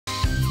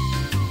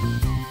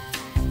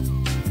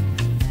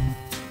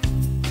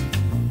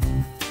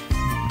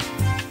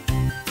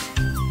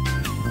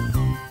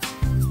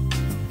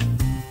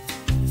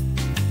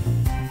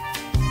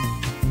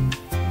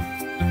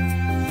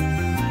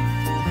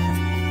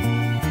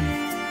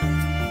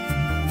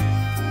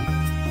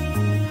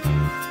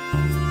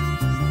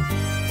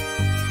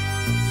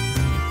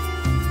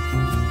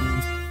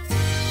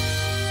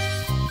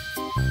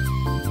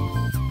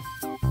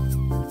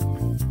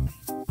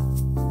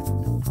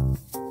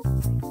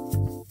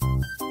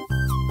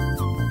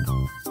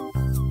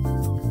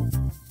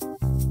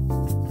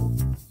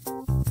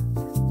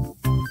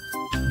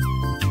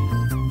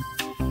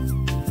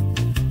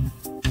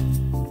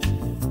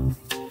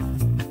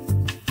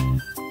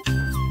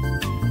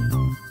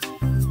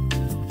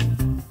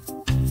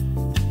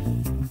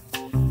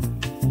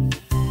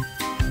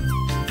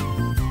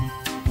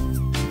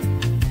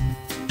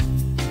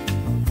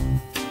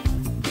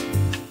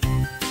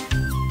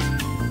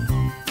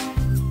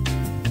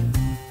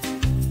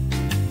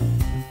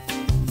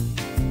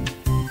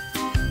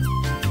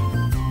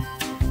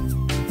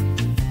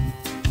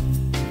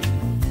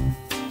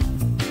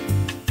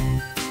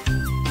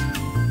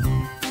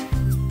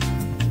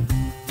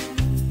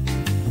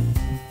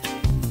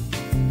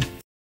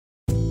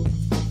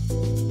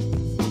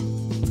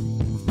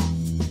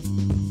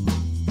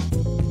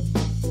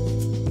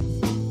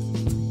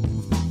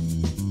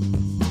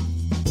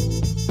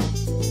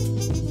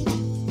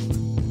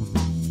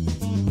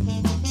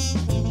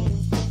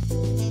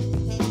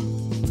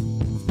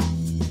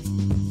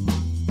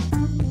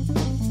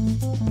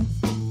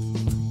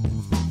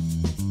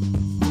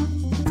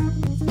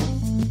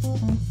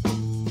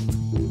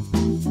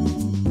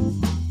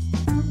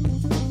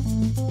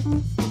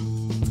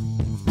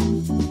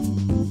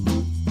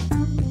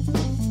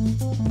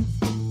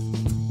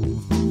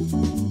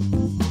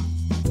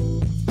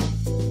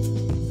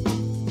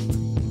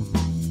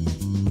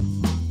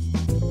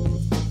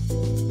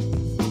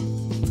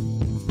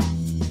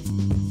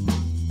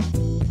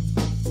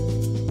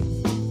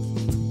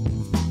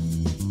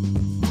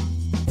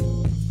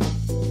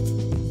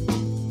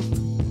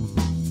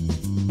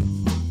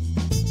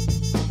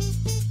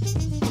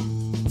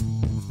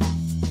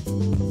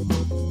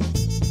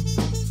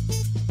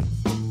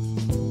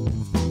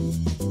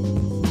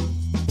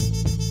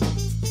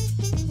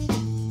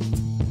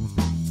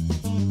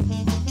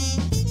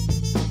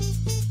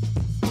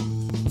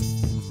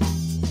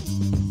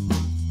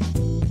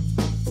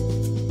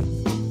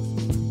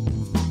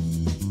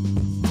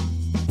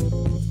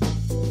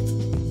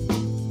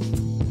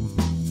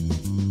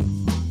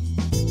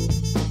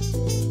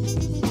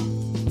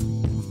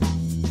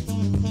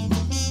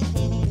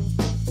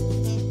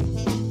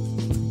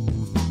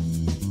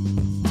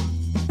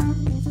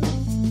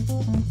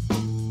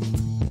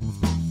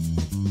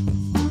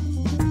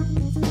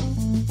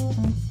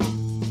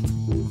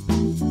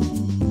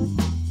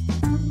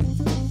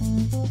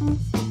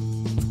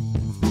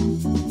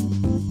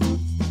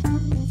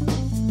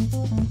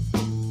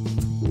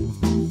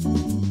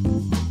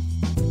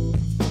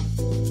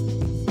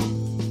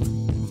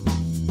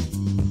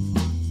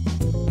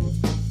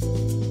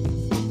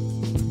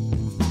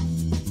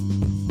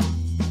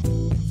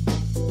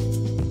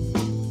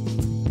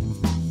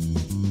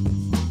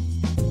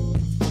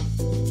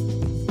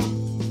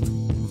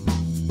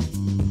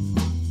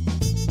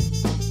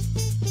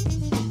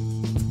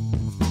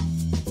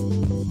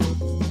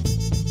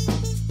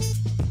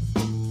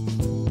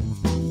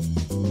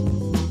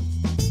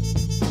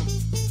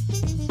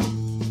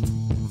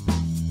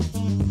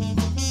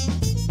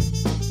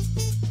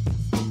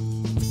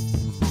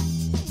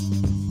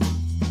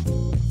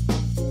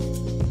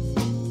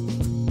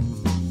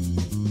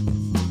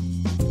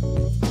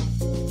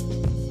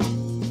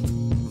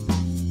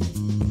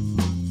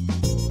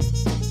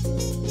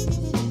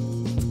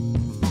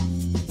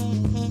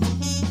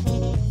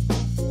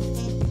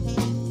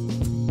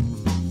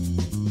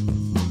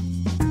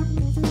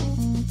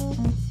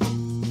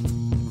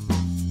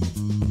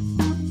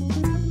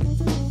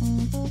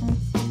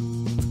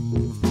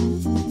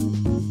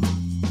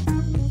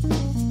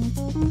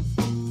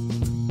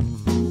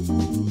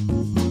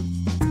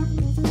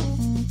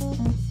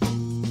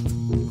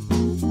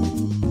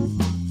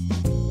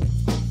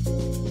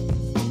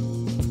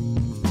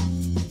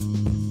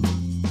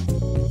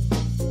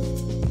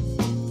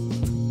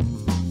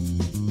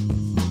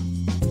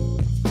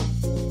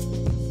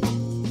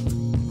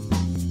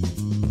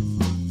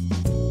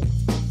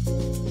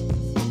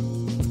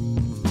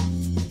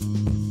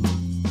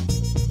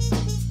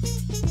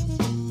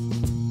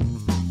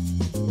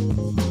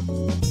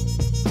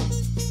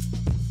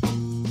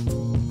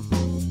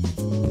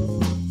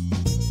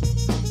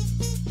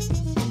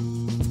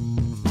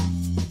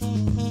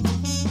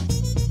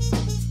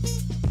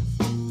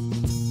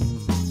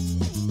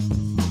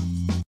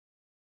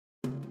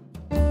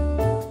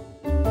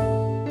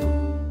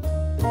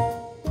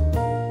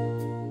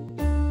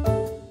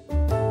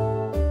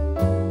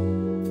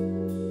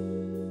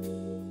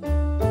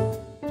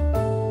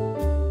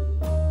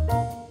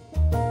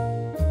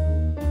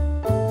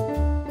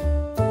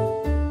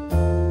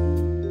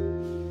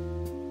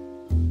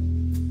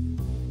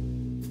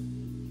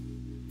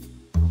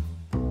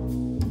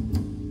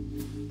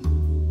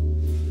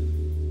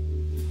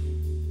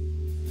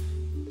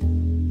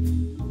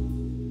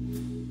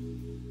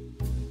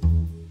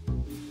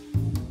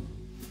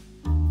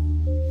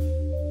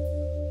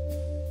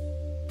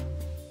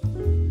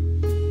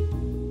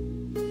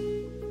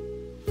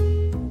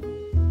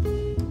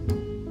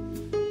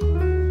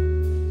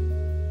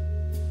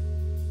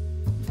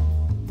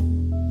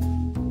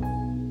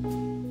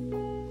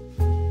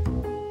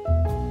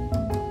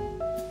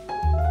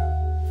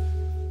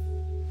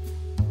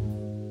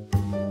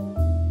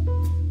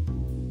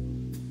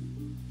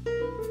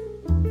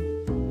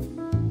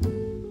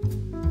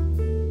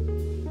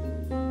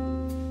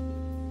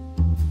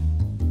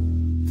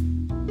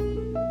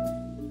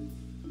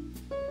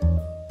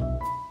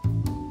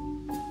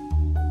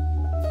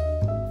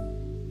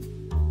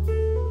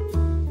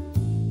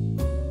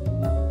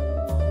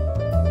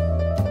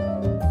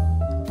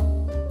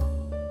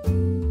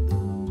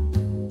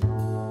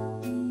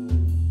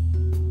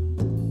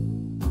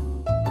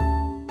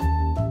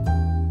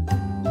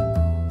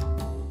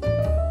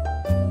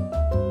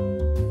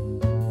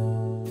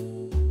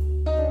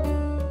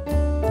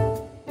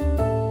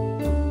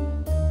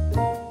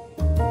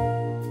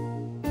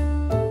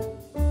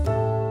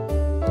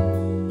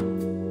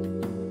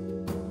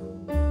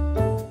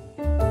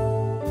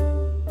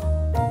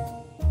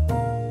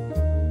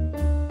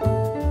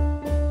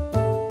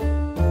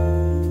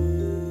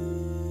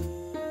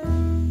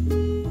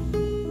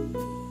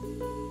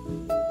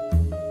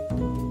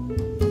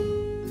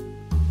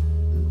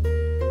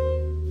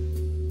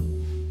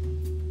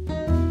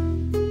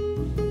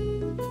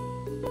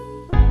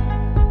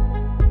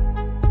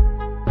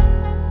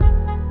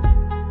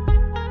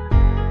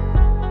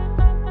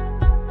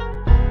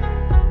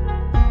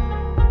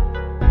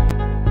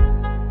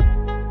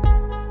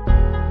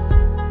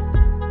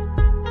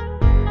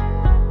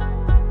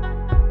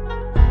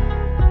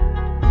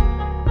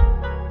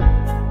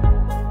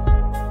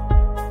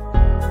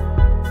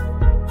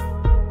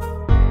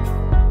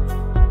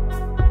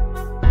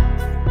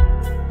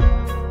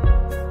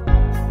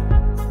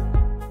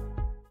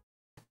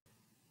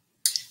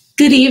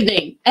Good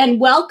evening, and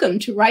welcome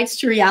to Rights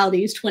to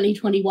Realities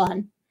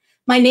 2021.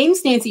 My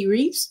name's Nancy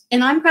Reeves,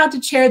 and I'm proud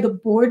to chair the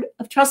Board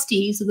of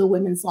Trustees of the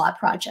Women's Law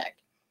Project.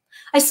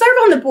 I serve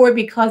on the board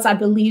because I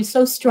believe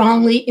so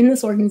strongly in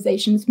this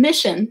organization's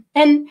mission,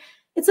 and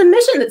it's a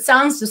mission that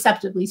sounds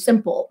deceptively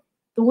simple.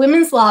 The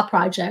Women's Law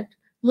Project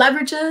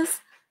leverages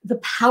the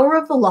power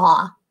of the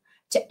law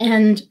to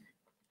end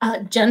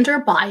gender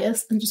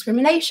bias and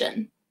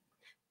discrimination.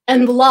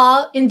 And the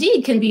law,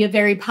 indeed, can be a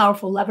very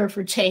powerful lever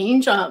for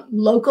change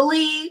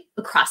locally,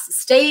 across the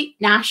state,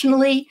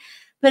 nationally,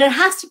 but it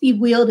has to be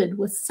wielded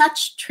with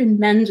such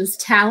tremendous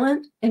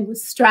talent and with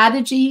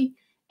strategy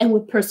and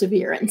with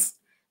perseverance.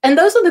 And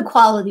those are the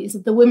qualities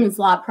that the Women's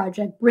Law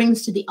Project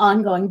brings to the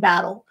ongoing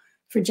battle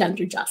for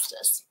gender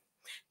justice.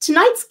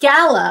 Tonight's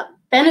gala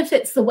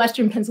benefits the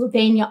Western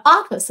Pennsylvania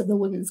office of the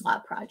Women's Law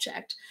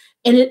Project,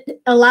 and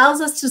it allows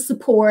us to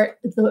support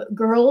the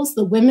girls,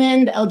 the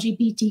women, the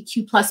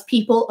LGBTQ plus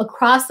people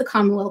across the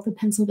Commonwealth of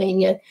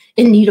Pennsylvania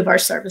in need of our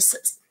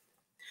services.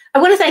 I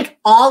want to thank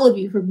all of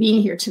you for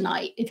being here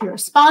tonight. If you're a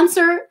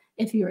sponsor,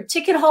 if you're a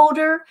ticket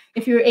holder,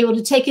 if you're able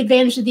to take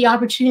advantage of the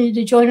opportunity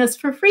to join us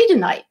for free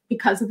tonight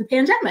because of the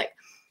pandemic,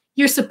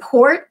 your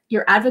support,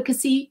 your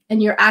advocacy,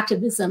 and your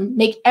activism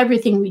make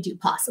everything we do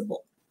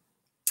possible.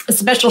 A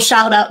special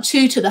shout out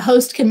to the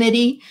host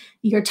committee.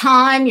 Your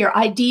time, your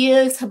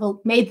ideas have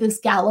made this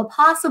gala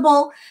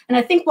possible. And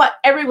I think what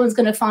everyone's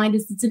going to find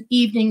is it's an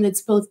evening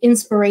that's both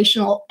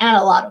inspirational and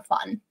a lot of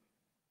fun.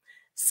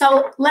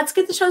 So let's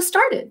get the show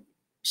started,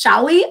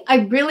 shall we?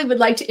 I really would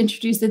like to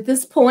introduce at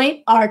this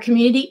point our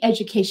community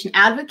education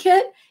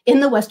advocate in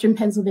the Western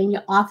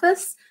Pennsylvania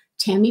office,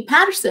 Tammy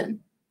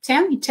Patterson.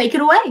 Tammy, take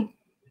it away.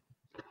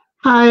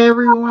 Hi,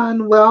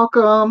 everyone.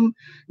 Welcome.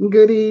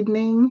 Good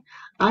evening.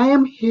 I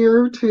am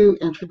here to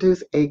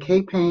introduce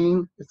A.K.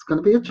 Payne. It's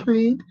going to be a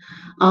treat.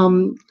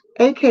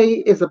 A.K.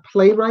 is a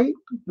playwright,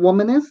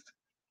 womanist,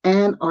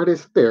 and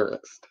artist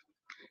theorist.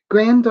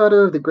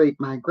 Granddaughter of the Great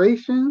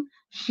Migration,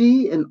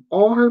 she and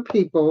all her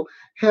people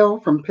hail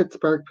from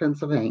Pittsburgh,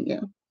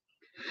 Pennsylvania.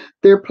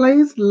 Their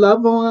plays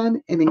love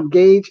on and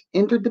engage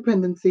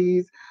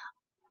interdependencies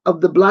of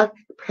the Black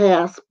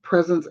past,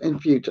 presents, and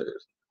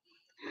futures,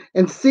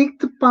 and seek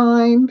to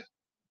find,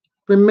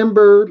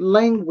 remember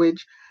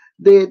language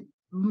that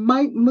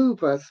might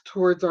move us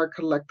towards our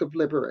collective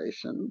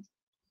liberation.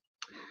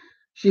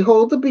 She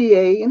holds a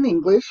BA in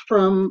English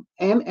and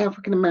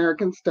African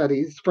American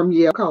Studies from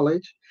Yale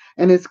College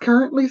and is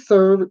currently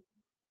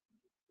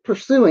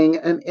pursuing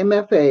an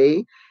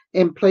MFA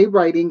in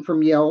playwriting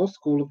from Yale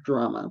School of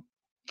Drama.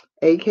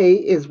 AK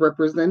is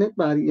represented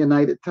by the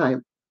United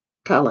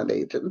Talent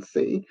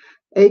Agency.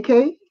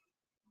 AK?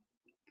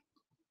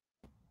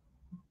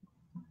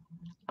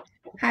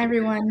 Hi,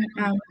 everyone.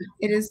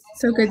 It is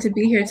so good to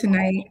be here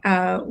tonight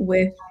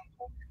with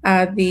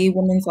the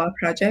Women's Law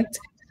Project.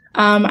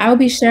 I will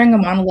be sharing a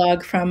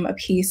monologue from a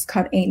piece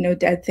called Ain't No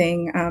Dead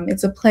Thing.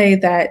 It's a play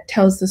that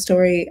tells the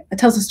story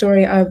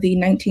of the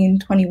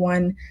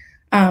 1921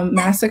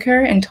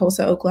 massacre in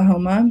Tulsa,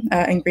 Oklahoma,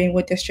 in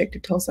Greenwood District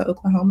of Tulsa,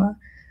 Oklahoma.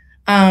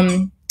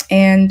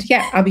 And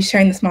yeah, I'll be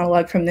sharing this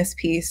monologue from this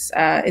piece.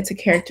 It's a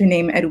character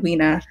named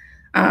Edwina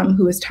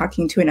who is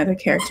talking to another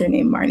character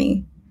named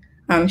Marnie.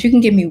 If you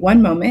can give me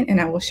one moment and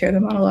I will share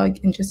the monologue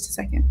in just a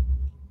second.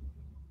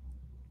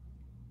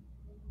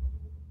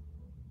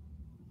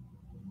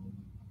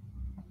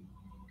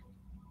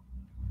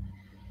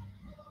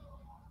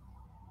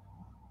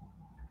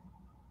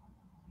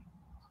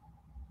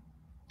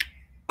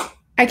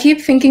 I keep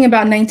thinking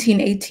about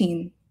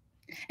 1918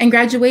 and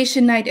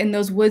graduation night in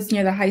those woods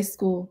near the high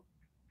school,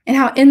 and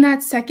how in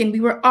that second we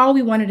were all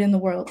we wanted in the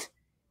world.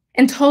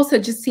 And Tulsa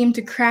just seemed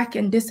to crack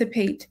and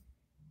dissipate.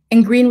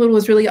 And Greenwood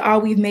was really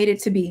all we've made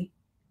it to be,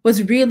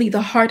 was really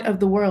the heart of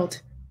the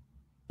world.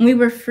 And we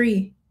were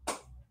free,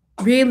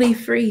 really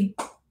free.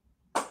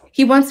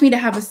 He wants me to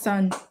have a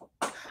son.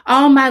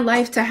 All my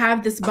life to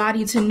have this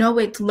body, to know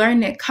it,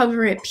 learn it,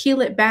 cover it, peel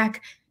it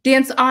back,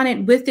 dance on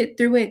it, with it,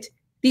 through it.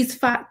 These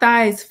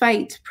thighs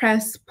fight,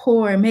 press,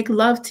 pour, make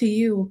love to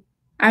you.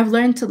 I've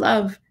learned to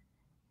love.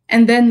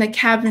 And then the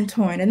cavern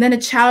torn, and then a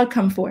child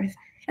come forth,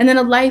 and then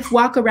a life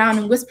walk around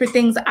and whisper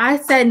things I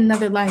said in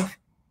another life.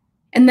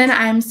 And then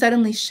I am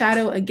suddenly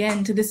shadow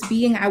again to this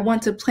being I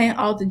want to plant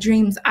all the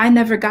dreams I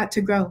never got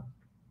to grow.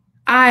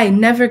 I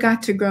never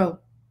got to grow.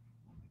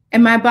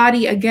 And my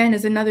body again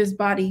is another's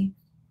body.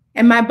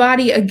 And my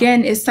body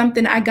again is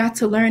something I got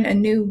to learn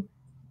anew.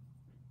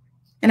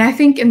 And I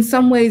think in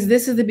some ways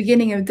this is the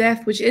beginning of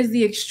death, which is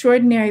the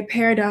extraordinary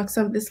paradox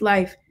of this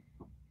life,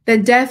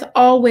 that death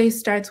always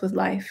starts with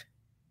life.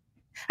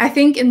 I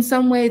think in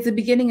some ways the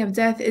beginning of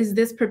death is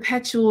this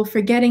perpetual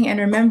forgetting and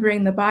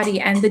remembering the body,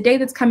 and the day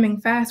that's coming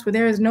fast where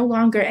there is no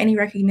longer any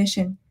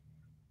recognition.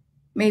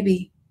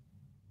 Maybe.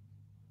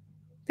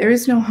 There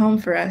is no home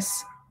for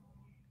us.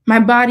 My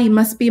body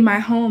must be my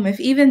home. If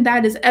even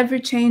that is ever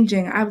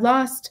changing,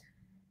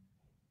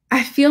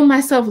 I feel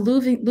myself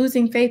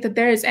losing faith that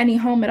there is any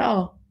home at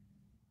all.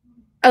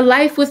 A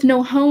life with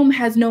no home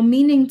has no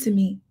meaning to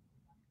me.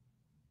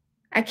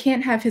 I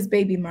can't have his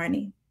baby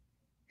Marnie.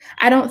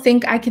 I don't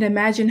think I can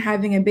imagine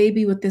having a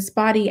baby with this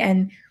body,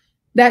 and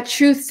that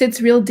truth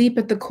sits real deep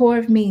at the core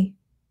of me.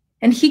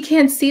 And he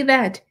can't see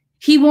that.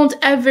 He won't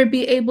ever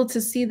be able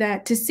to see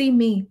that, to see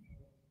me.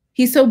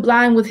 He's so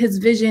blind with his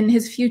vision,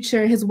 his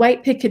future, his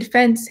white picket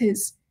fence,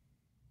 his...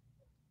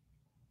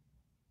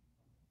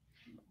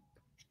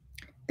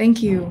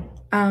 Thank you.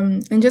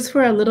 And just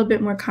for a little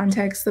bit more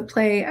context, the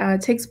play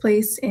takes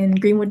place in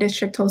Greenwood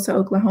District, Tulsa,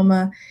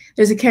 Oklahoma.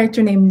 There's a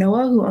character named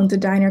Noah who owns a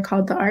diner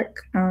called The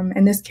Ark.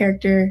 And this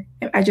character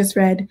I just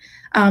read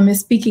is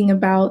speaking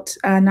about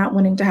not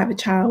wanting to have a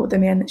child with a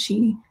man that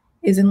she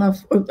is in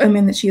love, or a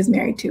man that she is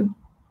married to.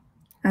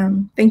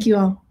 Thank you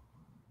all.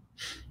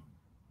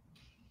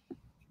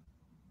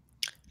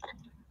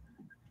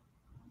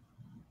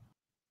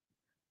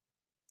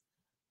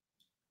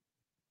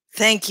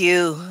 Thank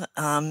you.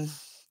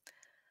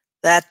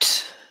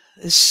 That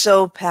is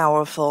so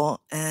powerful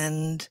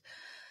and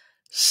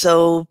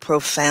so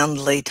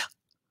profoundly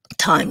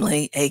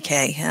timely,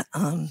 AK.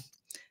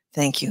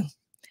 Thank you.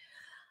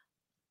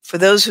 For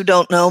those who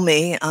don't know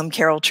me, I'm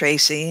Carol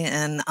Tracy,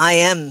 and I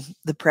am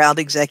the proud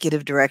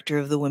executive director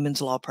of the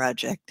Women's Law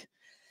Project.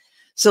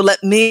 So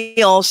let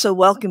me also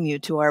welcome you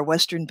to our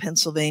Western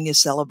Pennsylvania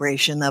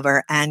celebration of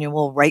our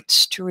annual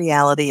Rights to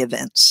Reality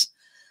events.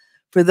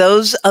 For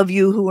those of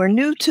you who are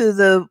new to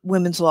the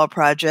Women's Law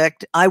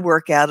Project, I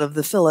work out of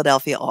the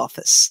Philadelphia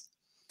office.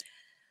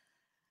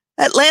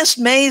 At last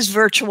May's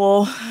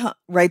virtual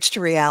Rights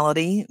to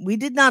Reality, we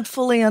did not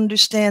fully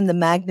understand the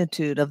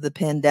magnitude of the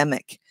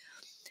pandemic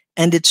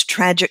and its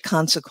tragic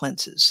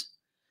consequences.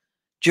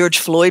 George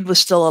Floyd was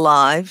still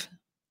alive.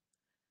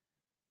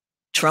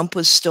 Trump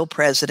was still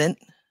president.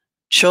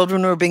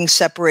 Children were being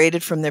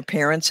separated from their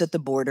parents at the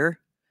border.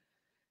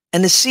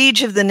 And the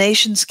siege of the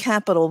nation's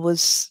capital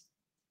was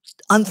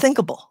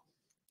unthinkable.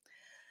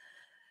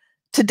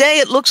 Today,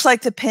 it looks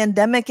like the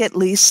pandemic, at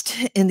least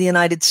in the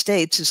United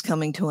States, is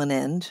coming to an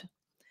end.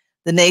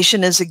 The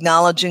nation is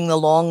acknowledging the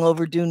long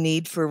overdue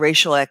need for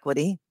racial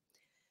equity.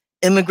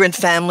 Immigrant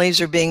families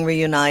are being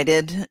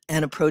reunited,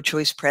 and a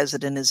pro-choice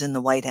president is in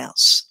the White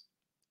House.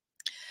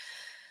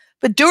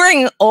 But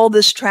during all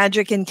this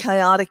tragic and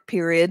chaotic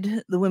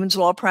period, the Women's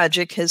Law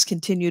Project has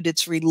continued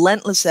its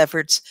relentless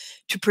efforts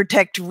to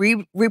protect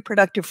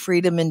reproductive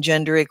freedom and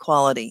gender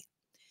equality.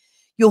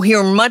 You'll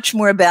hear much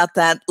more about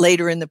that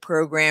later in the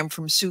program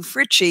from Sue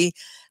Fritchie,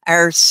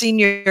 our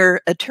senior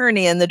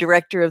attorney and the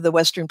director of the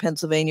Western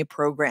Pennsylvania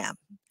program.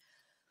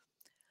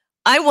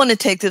 I want to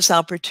take this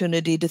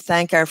opportunity to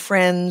thank our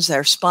friends,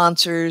 our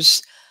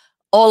sponsors,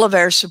 all of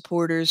our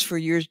supporters for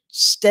your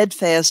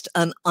steadfast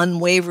and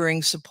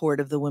unwavering support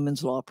of the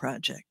Women's Law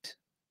Project.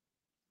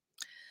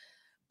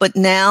 But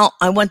now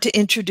I want to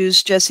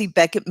introduce Jessie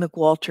Beckett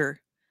McWalter,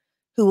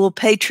 who will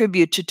pay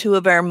tribute to two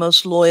of our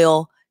most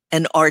loyal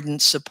and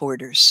ardent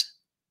supporters.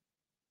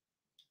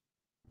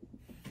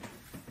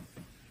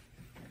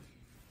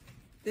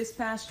 This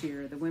past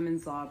year, the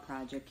Women's Law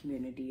Project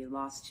community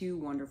lost two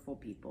wonderful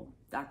people,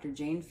 Dr.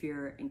 Jane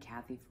Fuhrer and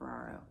Kathy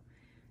Ferraro.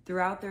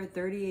 Throughout their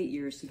 38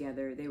 years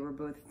together, they were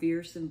both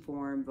fierce,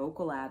 informed,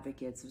 vocal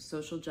advocates of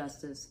social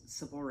justice,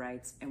 civil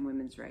rights, and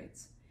women's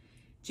rights.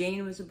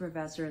 Jane was a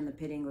professor in the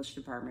Pitt English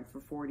department for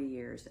 40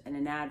 years and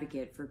an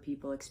advocate for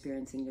people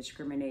experiencing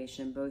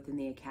discrimination both in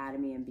the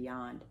academy and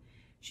beyond.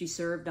 She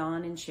served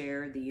on and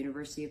chaired the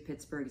University of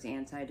Pittsburgh's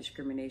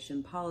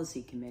Anti-Discrimination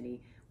Policy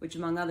Committee, which,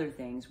 among other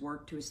things,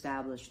 worked to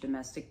establish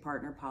domestic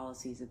partner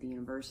policies at the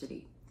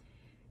university.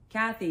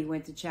 Kathy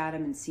went to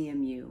Chatham and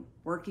CMU,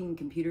 working in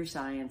computer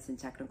science and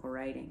technical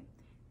writing.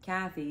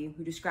 Kathy,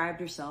 who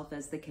described herself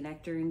as the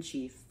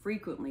connector-in-chief,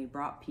 frequently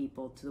brought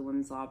people to the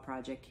Women's Law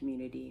Project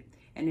community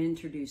and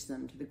introduced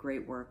them to the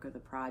great work of the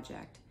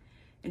project.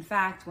 In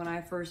fact, when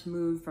I first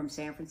moved from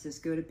San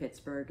Francisco to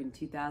Pittsburgh in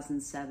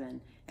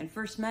 2007 and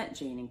first met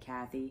Jane and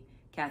Kathy,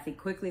 Kathy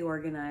quickly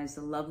organized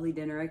a lovely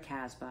dinner at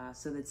Casbah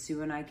so that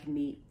Sue and I could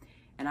meet,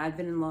 and I've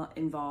been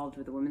involved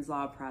with the Women's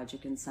Law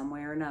Project in some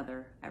way or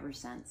another ever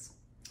since.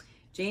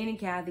 Jane and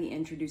Kathy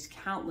introduced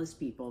countless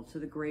people to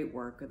the great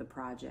work of the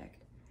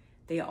project.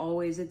 They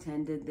always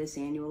attended this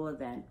annual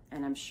event,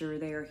 and I'm sure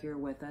they are here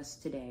with us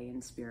today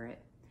in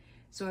spirit.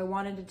 So I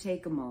wanted to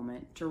take a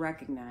moment to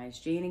recognize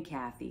Jane and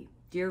Kathy,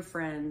 dear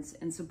friends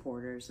and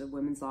supporters of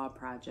Women's Law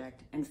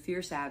Project and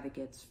fierce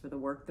advocates for the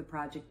work the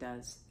project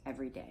does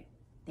every day.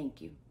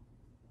 Thank you.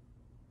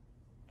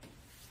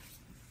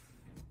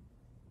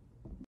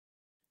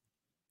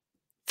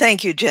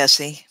 Thank you,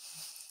 Jessie.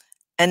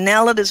 And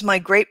now it is my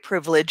great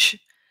privilege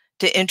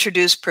to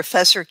introduce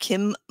Professor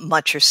Kim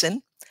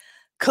Mutcherson,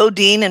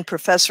 co-dean and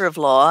professor of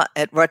law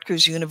at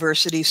Rutgers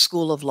University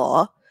School of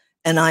Law,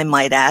 and I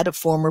might add, a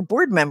former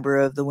board member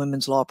of the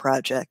Women's Law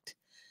Project.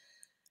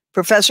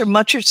 Professor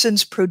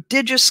Mutcherson's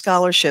prodigious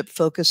scholarship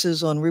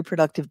focuses on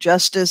reproductive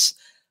justice,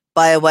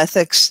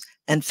 bioethics,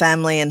 and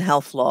family and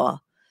health law.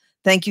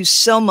 Thank you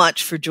so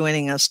much for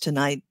joining us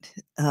tonight,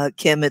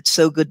 Kim. It's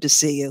so good to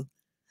see you.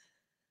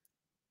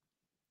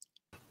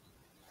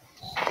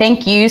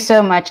 Thank you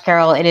so much,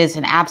 Carol. It is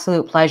an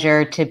absolute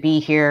pleasure to be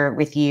here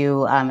with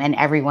you and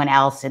everyone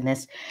else in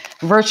this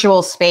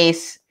virtual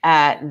space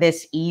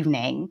this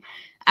evening.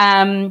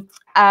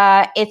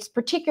 It's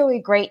particularly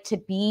great to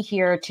be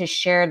here to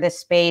share this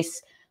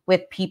space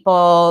with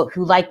people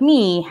who, like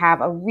me,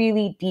 have a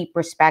really deep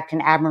respect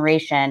and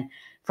admiration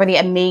for the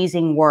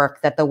amazing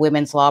work that the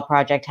Women's Law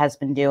Project has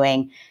been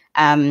doing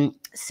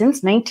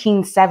since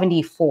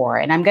 1974.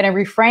 And I'm going to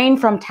refrain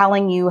from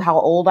telling you how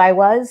old I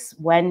was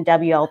when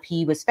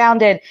WLP was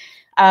founded,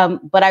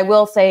 but I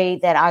will say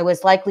that I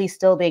was likely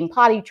still being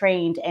potty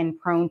trained and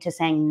prone to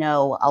saying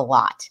no a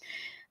lot.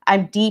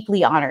 I'm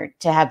deeply honored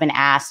to have been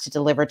asked to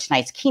deliver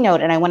tonight's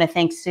keynote, and I want to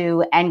thank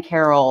Sue and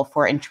Carol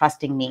for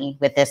entrusting me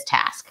with this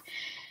task.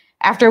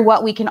 After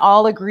what we can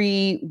all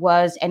agree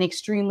was an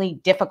extremely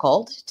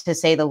difficult, to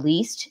say the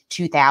least,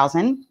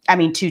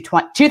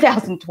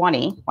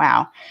 2020,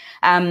 wow,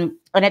 and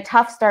a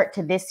tough start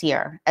to this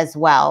year as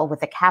well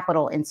with the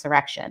Capitol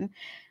insurrection,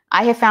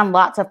 I have found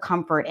lots of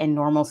comfort and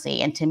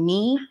normalcy. And to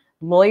me,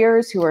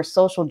 lawyers who are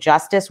social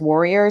justice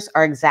warriors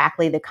are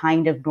exactly the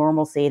kind of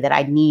normalcy that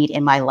I need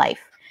in my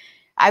life.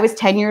 I was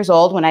 10 years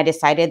old when I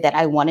decided that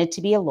I wanted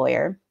to be a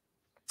lawyer.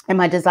 And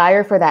my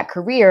desire for that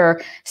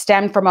career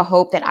stemmed from a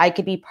hope that I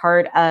could be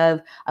part of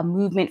a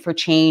movement for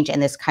change in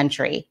this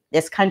country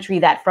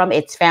that from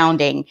its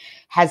founding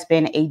has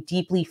been a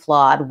deeply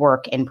flawed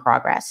work in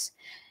progress.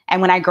 And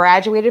when I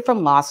graduated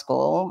from law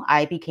school,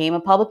 I became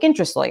a public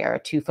interest lawyer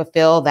to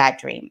fulfill that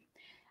dream.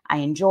 I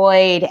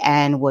enjoyed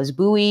and was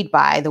buoyed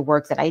by the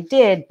work that I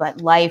did,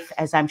 but life,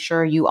 as I'm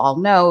sure you all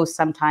know,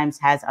 sometimes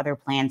has other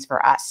plans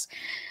for us.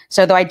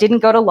 So though I didn't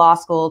go to law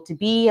school to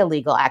be a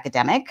legal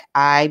academic,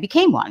 I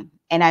became one.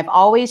 And I've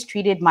always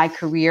treated my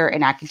career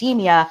in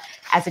academia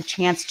as a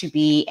chance to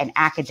be an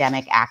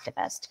academic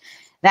activist.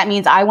 That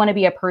means I want to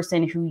be a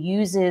person who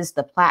uses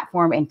the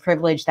platform and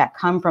privilege that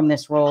come from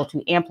this role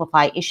to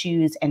amplify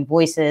issues and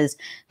voices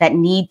that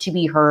need to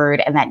be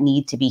heard and that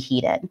need to be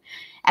heeded.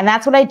 And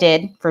that's what I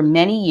did for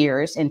many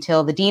years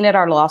until the dean at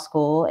our law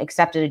school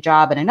accepted a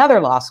job in another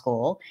law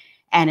school.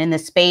 And in the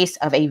space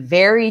of a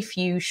very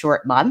few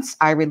short months,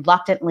 I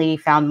reluctantly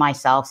found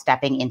myself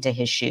stepping into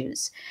his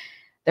shoes.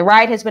 The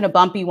ride has been a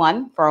bumpy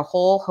one for a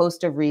whole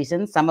host of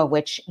reasons, some of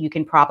which you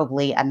can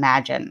probably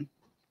imagine.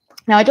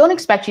 Now, I don't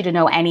expect you to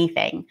know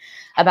anything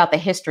about the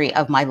history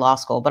of my law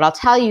school, but I'll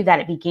tell you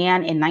that it began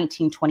in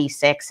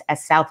 1926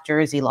 as South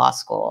Jersey Law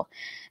School.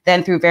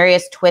 Then through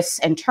various twists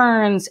and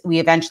turns, we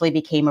eventually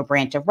became a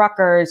branch of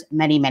Rutgers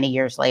many, many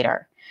years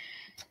later.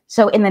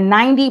 So in the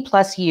 90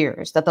 plus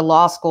years that the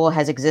law school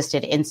has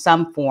existed in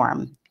some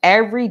form,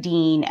 every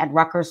dean at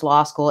Rutgers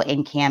Law School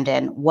in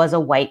Camden was a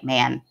white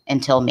man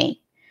until me.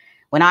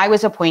 When I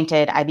was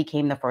appointed, I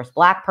became the first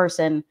Black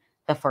person,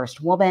 the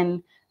first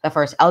woman, the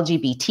first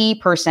LGBT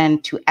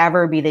person to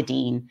ever be the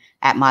dean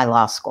at my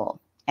law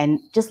school. And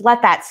just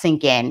let that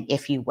sink in,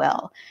 if you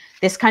will.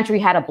 This country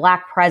had a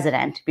Black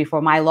president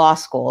before my law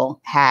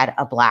school had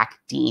a Black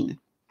dean.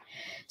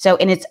 So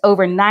in its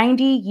over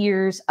 90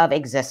 years of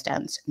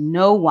existence,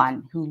 no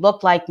one who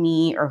looked like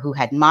me or who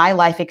had my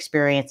life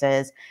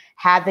experiences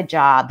had the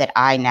job that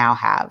I now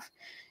have.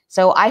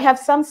 So I have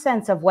some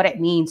sense of what it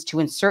means to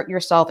insert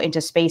yourself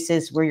into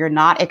spaces where you're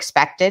not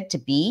expected to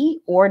be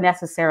or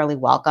necessarily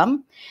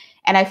welcome.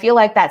 And I feel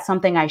like that's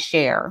something I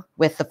share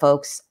with the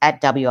folks at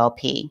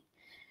WLP.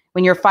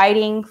 When you're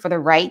fighting for the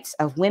rights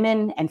of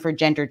women and for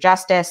gender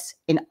justice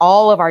in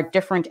all of our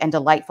different and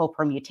delightful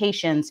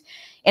permutations,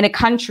 in a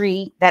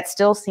country that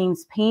still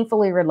seems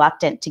painfully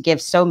reluctant to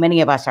give so many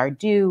of us our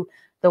due,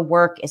 the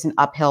work is an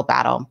uphill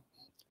battle.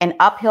 And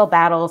uphill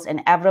battles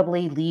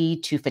inevitably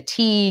lead to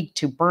fatigue,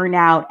 to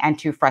burnout, and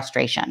to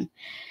frustration.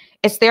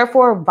 It's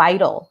therefore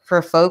vital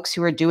for folks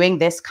who are doing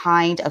this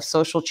kind of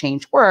social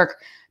change work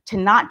to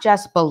not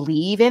just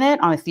believe in it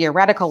on a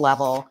theoretical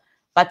level,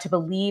 but to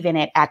believe in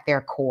it at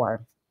their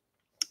core.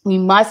 We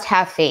must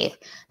have faith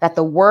that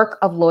the work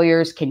of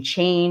lawyers can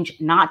change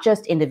not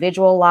just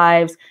individual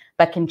lives,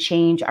 but can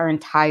change our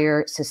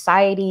entire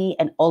society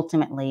and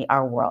ultimately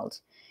our world.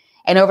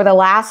 And over the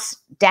last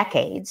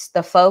decades,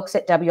 the folks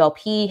at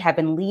WLP have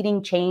been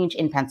leading change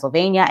in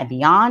Pennsylvania and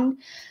beyond,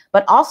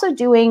 but also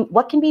doing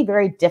what can be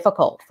very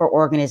difficult for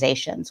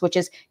organizations, which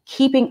is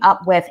keeping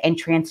up with and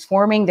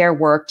transforming their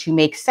work to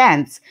make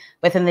sense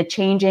within the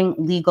changing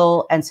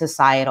legal and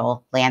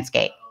societal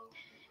landscape.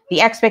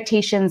 The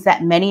expectations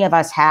that many of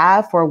us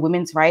have for a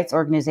women's rights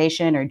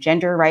organization or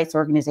gender rights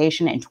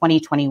organization in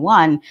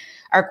 2021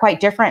 are quite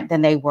different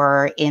than they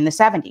were in the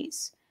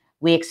 70s.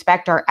 We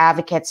expect our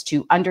advocates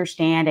to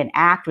understand and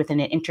act within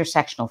an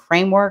intersectional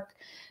framework.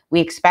 We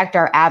expect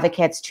our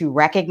advocates to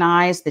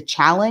recognize the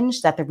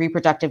challenge that the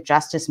reproductive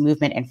justice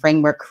movement and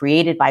framework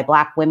created by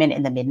Black women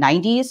in the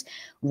mid-90s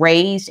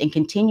raised and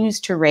continues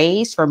to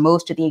raise for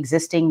most of the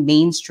existing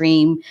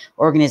mainstream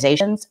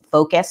organizations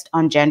focused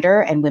on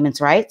gender and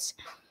women's rights.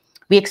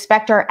 We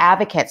expect our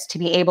advocates to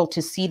be able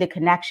to see the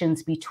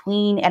connections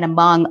between and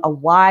among a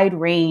wide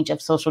range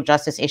of social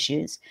justice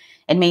issues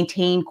and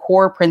maintain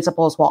core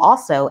principles while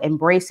also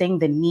embracing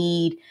the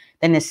need,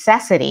 the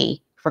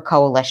necessity for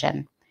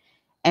coalition.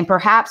 And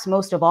perhaps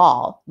most of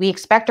all, we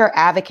expect our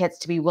advocates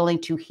to be willing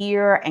to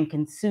hear and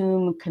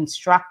consume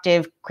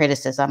constructive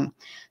criticism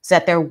so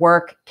that their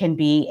work can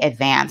be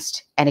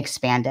advanced and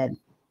expanded.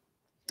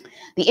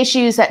 The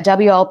issues that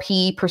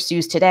WLP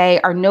pursues today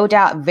are no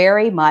doubt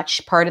very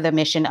much part of the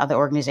mission of the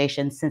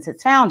organization since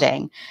its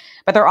founding,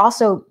 but they're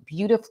also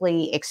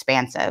beautifully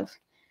expansive.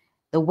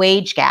 The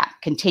wage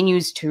gap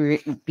continues to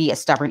be a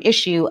stubborn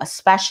issue,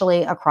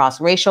 especially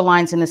across racial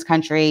lines in this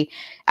country,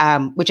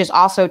 which is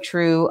also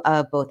true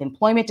of both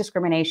employment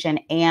discrimination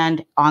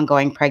and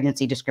ongoing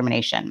pregnancy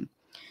discrimination.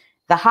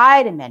 The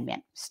Hyde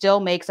Amendment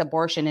still makes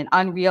abortion an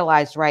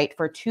unrealized right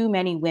for too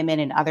many women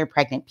and other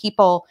pregnant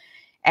people,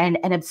 and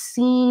an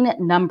obscene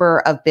number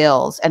of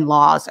bills and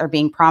laws are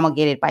being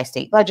promulgated by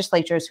state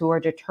legislatures who are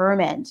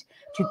determined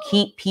to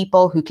keep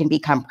people who can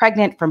become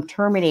pregnant from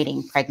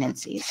terminating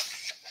pregnancies.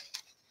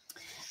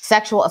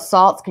 Sexual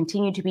assaults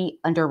continue to be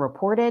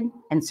underreported,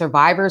 and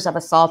survivors of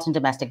assault and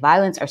domestic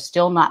violence are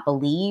still not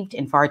believed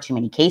in far too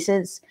many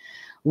cases.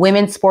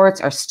 Women's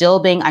sports are still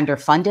being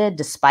underfunded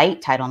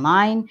despite Title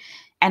IX.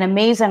 And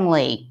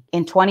amazingly,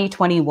 in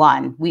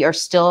 2021, we are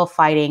still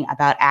fighting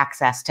about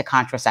access to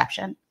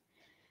contraception.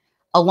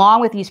 Along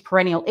with these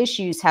perennial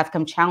issues have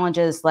come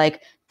challenges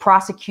like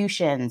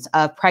prosecutions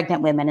of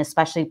pregnant women,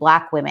 especially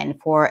Black women,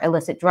 for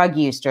illicit drug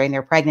use during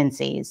their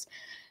pregnancies.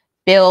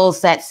 Bills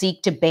that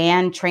seek to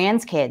ban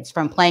trans kids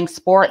from playing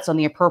sports on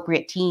the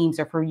appropriate teams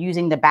or for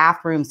using the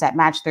bathrooms that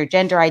match their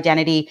gender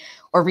identity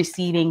or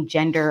receiving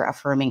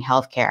gender-affirming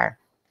healthcare.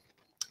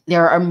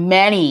 There are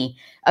many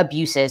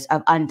abuses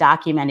of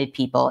undocumented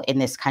people in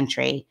this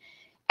country,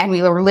 and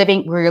we're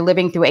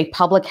living through a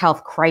public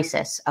health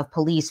crisis of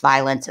police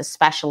violence,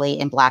 especially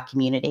in Black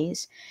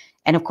communities,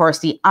 and of course,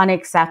 the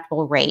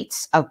unacceptable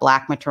rates of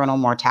Black maternal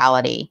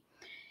mortality.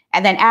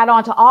 And then add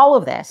on to all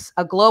of this,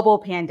 a global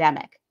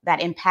pandemic that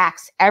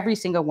impacts every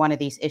single one of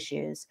these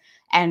issues,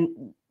 and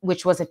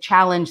which was a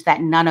challenge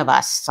that none of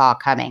us saw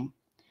coming.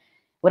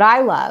 What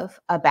I love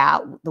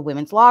about the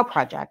Women's Law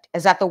Project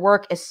is that the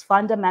work is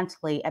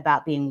fundamentally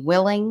about being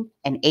willing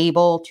and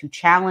able to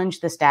challenge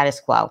the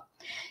status quo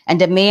and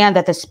demand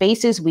that the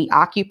spaces we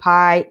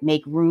occupy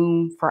make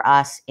room for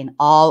us in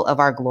all of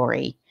our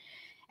glory.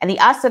 And the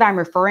us that I'm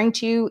referring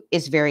to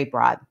is very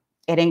broad.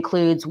 It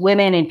includes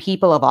women and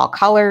people of all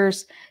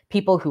colors,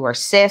 people who are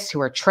cis,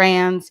 who are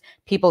trans,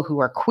 people who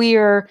are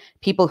queer,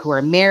 people who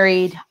are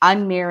married,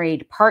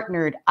 unmarried,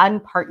 partnered,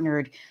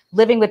 unpartnered,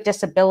 living with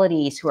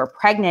disabilities, who are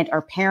pregnant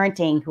or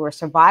parenting, who are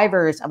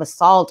survivors of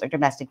assault or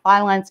domestic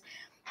violence,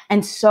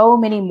 and so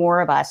many more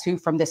of us who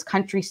from this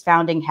country's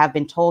founding have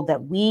been told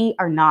that we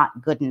are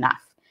not good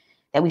enough,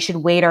 that we should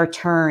wait our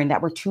turn,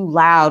 that we're too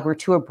loud, we're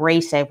too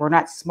abrasive, we're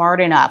not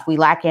smart enough, we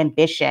lack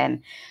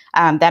ambition,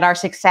 that our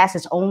success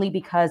is only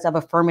because of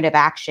affirmative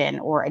action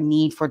or a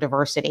need for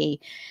diversity,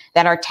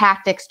 that our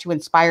tactics to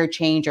inspire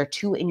change are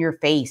too in your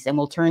face and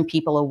will turn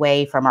people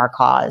away from our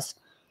cause.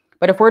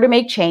 But if we're to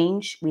make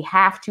change, we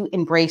have to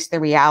embrace the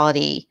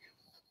reality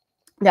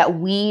that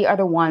we are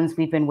the ones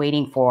we've been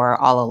waiting for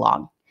all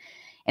along.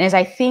 And as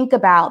I think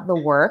about the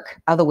work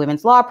of the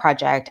Women's Law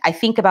Project, I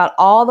think about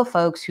all the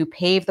folks who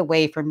paved the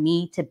way for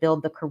me to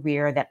build the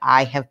career that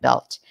I have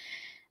built.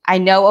 I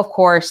know, of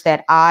course,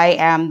 that I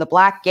am the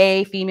Black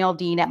gay female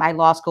dean at my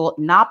law school,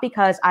 not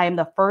because I am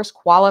the first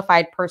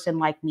qualified person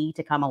like me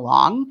to come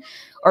along,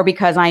 or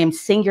because I am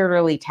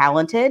singularly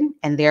talented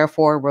and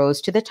therefore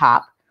rose to the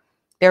top.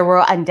 There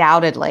were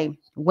undoubtedly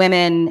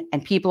women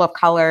and people of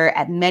color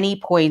at many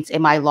points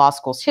in my law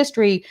school's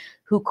history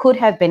who could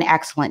have been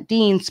excellent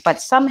deans,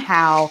 but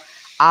somehow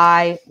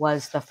I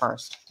was the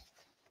first.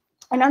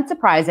 And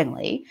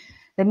unsurprisingly,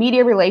 the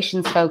media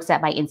relations folks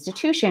at my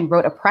institution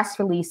wrote a press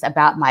release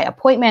about my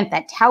appointment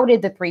that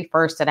touted the 3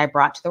 firsts that I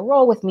brought to the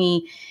role with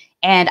me.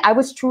 And I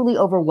was truly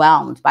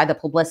overwhelmed by the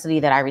publicity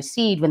that I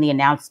received when the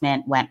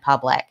announcement went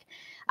public.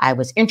 I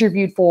was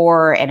interviewed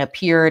for and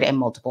appeared in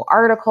multiple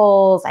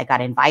articles. I got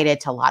invited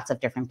to lots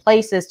of different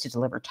places to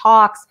deliver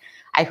talks.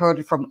 I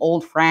heard from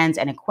old friends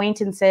and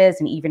acquaintances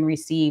and even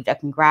received a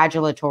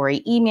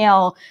congratulatory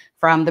email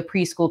from the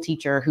preschool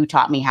teacher who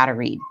taught me how to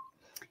read.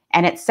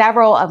 And at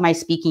several of my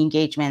speaking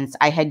engagements,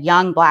 I had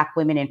young Black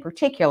women in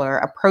particular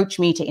approach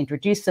me to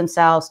introduce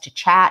themselves, to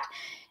chat,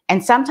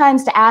 and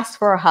sometimes to ask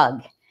for a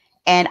hug.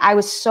 And I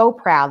was so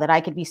proud that I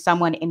could be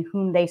someone in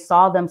whom they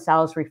saw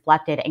themselves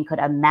reflected and could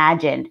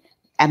imagine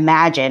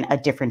a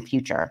different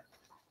future.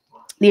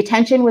 The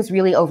attention was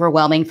really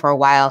overwhelming for a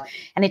while,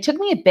 and it took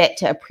me a bit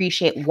to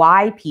appreciate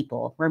why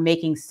people were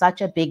making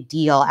such a big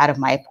deal out of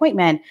my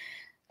appointment,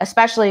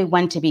 especially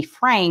when, to be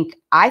frank,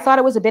 I thought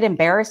it was a bit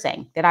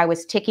embarrassing that I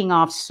was ticking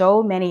off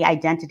so many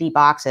identity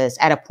boxes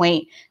at a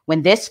point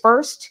when this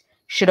first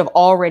should have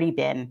already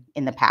been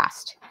in the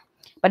past.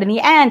 But in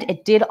the end,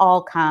 it did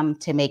all come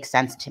to make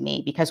sense to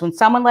me, because when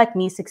someone like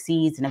me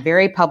succeeds in a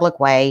very public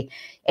way,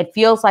 it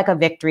feels like a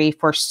victory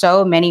for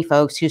so many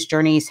folks whose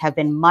journeys have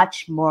been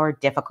much more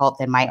difficult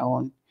than my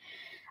own.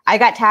 I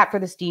got tapped for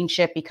this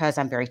deanship because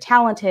I'm very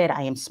talented,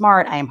 I am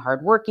smart, I am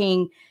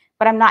hardworking,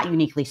 but I'm not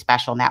uniquely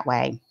special in that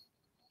way.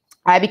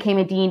 I became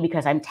a dean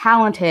because I'm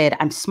talented,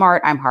 I'm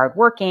smart, I'm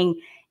hardworking,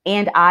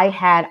 and I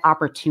had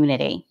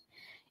opportunity.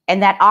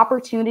 And that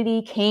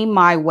opportunity came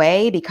my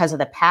way because of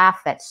the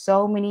path that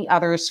so many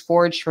others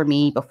forged for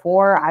me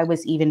before I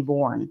was even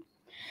born.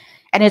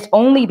 And it's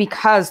only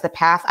because the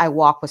path I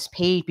walked was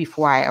paved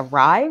before I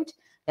arrived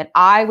that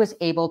I was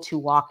able to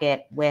walk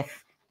it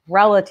with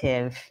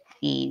relative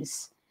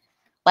ease.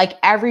 Like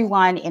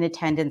everyone in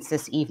attendance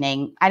this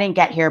evening, I didn't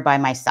get here by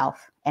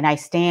myself, and I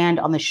stand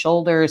on the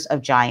shoulders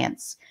of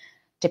giants.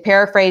 To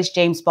paraphrase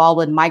James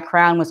Baldwin, my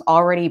crown was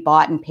already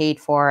bought and paid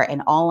for,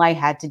 and all I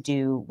had to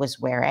do was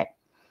wear it.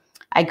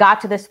 I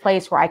got to this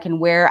place where I can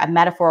wear a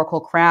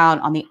metaphorical crown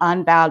on the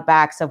unbowed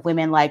backs of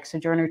women like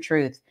Sojourner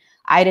Truth,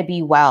 Ida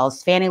B.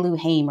 Wells, Fannie Lou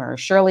Hamer,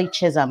 Shirley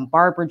Chisholm,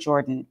 Barbara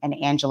Jordan, and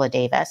Angela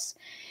Davis.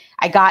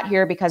 I got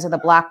here because of the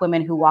Black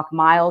women who walk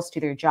miles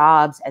to their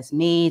jobs as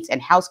maids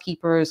and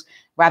housekeepers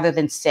rather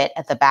than sit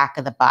at the back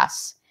of the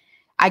bus.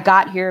 I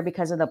got here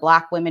because of the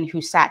Black women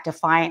who sat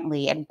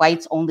defiantly at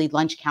whites-only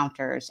lunch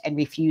counters and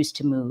refused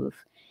to move.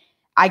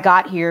 I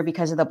got here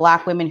because of the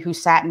Black women who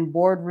sat in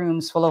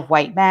boardrooms full of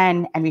white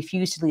men and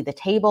refused to leave the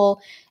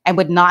table and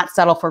would not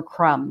settle for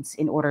crumbs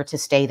in order to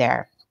stay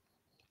there.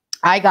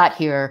 I got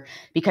here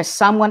because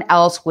someone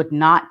else would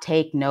not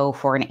take no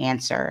for an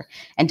answer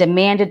and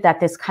demanded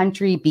that this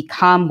country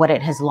become what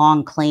it has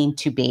long claimed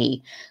to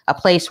be, a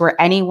place where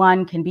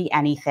anyone can be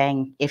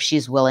anything if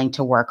she's willing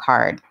to work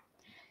hard.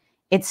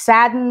 It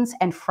saddens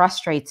and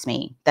frustrates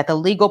me that the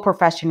legal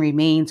profession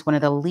remains one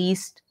of the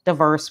least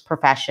diverse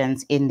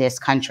professions in this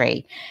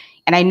country.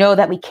 And I know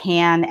that we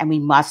can and we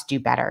must do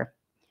better.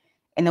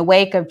 In the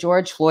wake of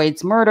George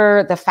Floyd's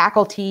murder, the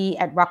faculty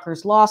at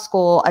Rutgers Law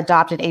School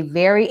adopted a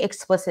very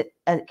explicit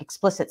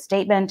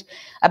statement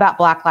about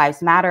Black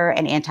Lives Matter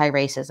and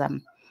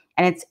anti-racism.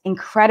 And it's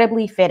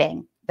incredibly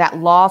fitting that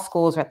law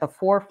schools are at the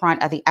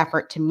forefront of the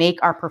effort to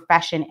make our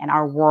profession and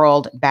our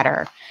world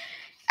better.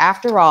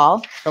 After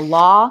all, the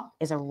law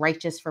is a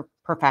righteous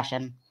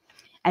profession.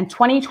 And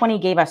 2020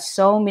 gave us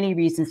so many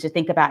reasons to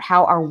think about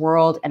how our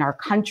world and our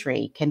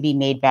country can be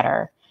made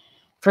better.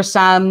 For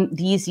some,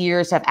 these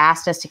years have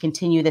asked us to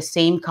continue the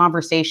same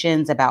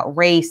conversations about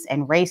race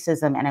and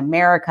racism in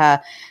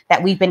America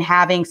that we've been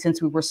having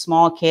since we were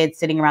small kids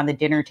sitting around the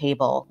dinner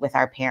table with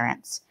our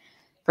parents.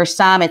 For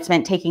some, it's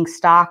meant taking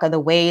stock of the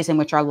ways in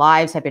which our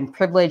lives have been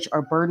privileged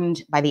or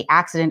burdened by the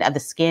accident of the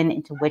skin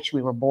into which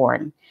we were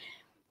born.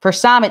 For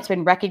some, it's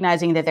been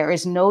recognizing that there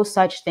is no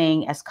such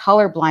thing as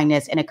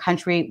colorblindness in a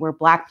country where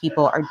Black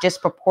people are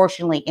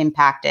disproportionately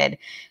impacted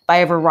by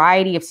a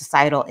variety of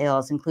societal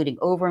ills, including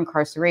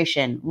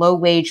over-incarceration,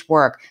 low-wage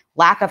work,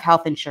 lack of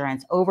health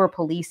insurance,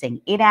 over-policing,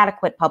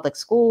 inadequate public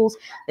schools,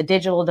 the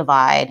digital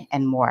divide,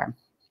 and more.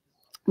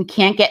 We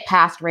can't get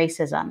past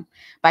racism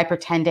by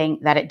pretending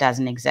that it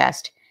doesn't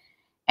exist.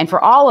 And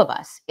for all of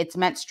us, it's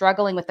meant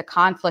struggling with the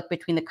conflict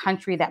between the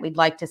country that we'd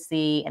like to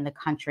see and the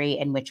country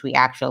in which we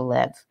actually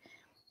live.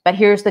 But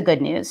here's the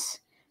good news.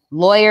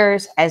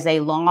 Lawyers, as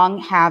they long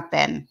have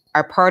been,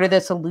 are part of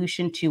the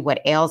solution to what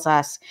ails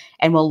us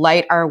and will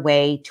light our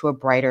way to a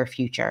brighter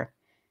future.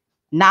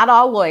 Not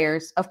all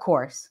lawyers, of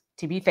course,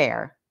 to be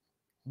fair,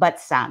 but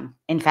some,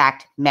 in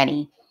fact,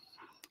 many.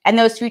 And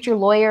those future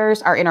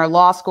lawyers are in our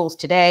law schools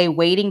today,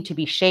 waiting to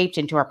be shaped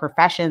into our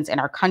professions and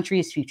our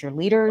country's future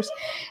leaders.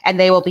 And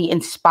they will be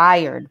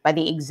inspired by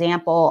the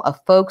example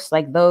of folks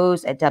like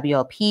those at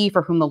WLP,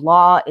 for whom the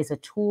law is a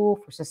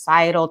tool for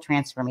societal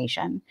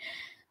transformation.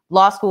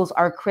 Law schools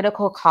are a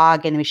critical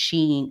cog in the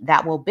machine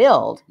that will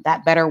build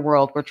that better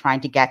world we're trying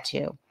to get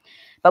to.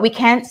 But we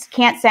can't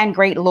send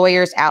great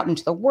lawyers out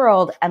into the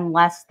world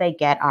unless they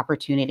get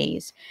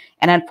opportunities.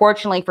 And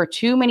unfortunately, for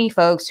too many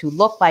folks who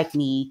look like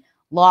me,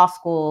 law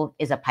school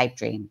is a pipe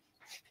dream.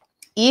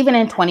 Even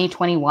in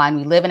 2021,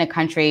 we live in a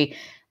country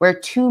where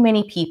too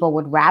many people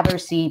would rather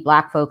see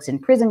Black folks in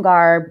prison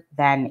garb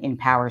than in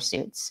power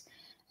suits.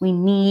 We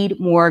need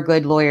more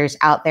good lawyers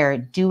out there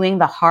doing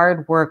the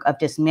hard work of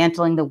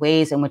dismantling the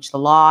ways in which the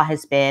law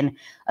has been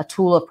a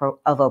tool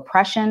of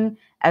oppression,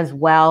 as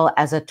well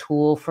as a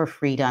tool for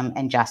freedom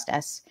and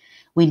justice.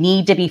 We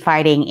need to be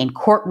fighting in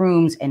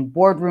courtrooms and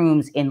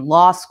boardrooms, in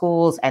law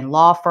schools and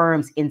law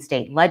firms, in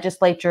state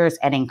legislatures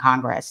and in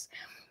Congress.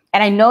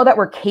 And I know that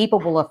we're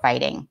capable of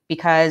fighting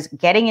because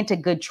getting into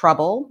good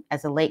trouble,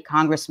 as the late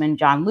Congressman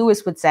John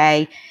Lewis would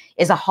say,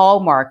 is a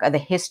hallmark of the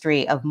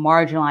history of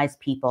marginalized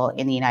people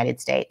in the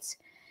United States.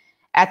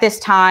 At this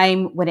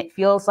time, when it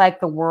feels like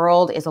the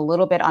world is a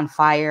little bit on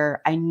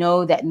fire, I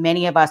know that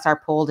many of us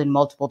are pulled in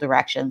multiple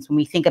directions when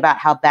we think about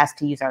how best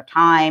to use our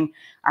time,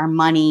 our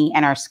money,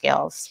 and our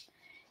skills.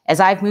 As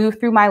I've moved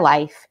through my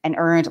life and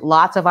earned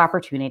lots of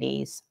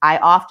opportunities, I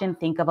often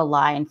think of a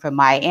line from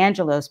Maya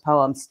Angelou's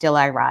poem, Still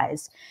I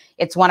Rise.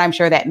 It's one I'm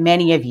sure that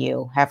many of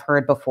you have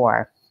heard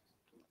before.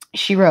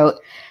 She wrote,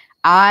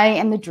 "I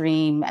am the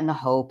dream and the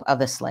hope of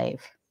the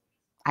slave."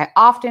 I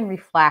often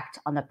reflect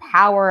on the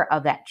power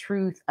of that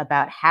truth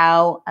about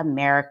how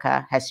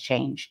America has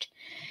changed.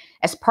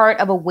 As part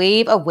of a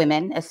wave of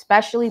women,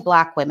 especially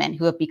Black women,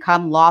 who have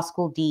become law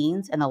school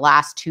deans in the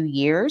last 2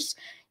 years,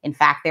 In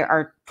fact, there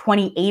are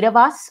 28 of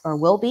us, or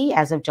will be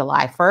as of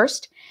July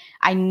 1st.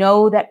 I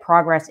know that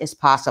progress is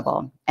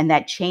possible and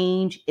that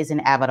change is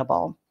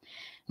inevitable.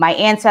 My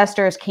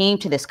ancestors came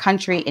to this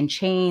country in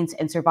chains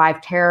and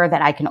survived terror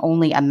that I can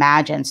only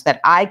imagine so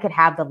that I could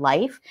have the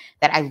life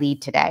that I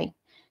lead today,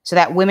 so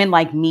that women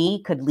like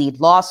me could lead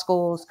law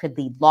schools, could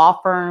lead law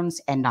firms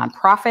and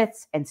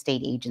nonprofits and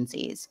state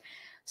agencies,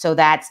 so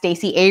that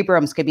Stacey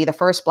Abrams could be the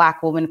first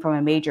Black woman from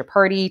a major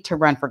party to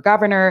run for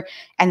governor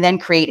and then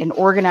create an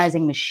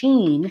organizing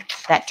machine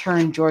that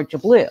turned Georgia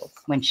blue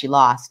when she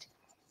lost.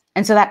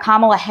 And so that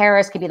Kamala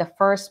Harris could be the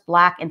first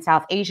Black and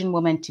South Asian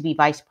woman to be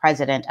vice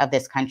president of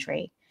this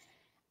country.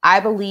 I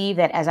believe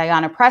that, as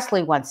Ayanna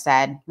Pressley once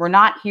said, we're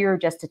not here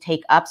just to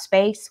take up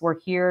space, we're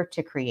here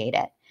to create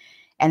it.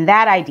 And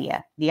that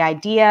idea, the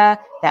idea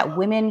that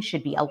women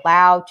should be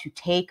allowed to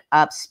take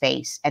up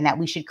space and that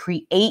we should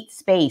create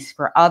space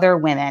for other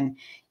women,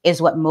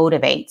 is what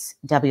motivates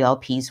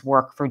WLP's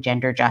work for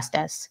gender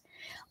justice.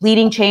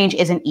 Leading change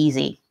isn't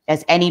easy,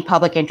 as any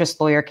public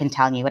interest lawyer can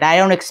tell you, and I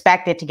don't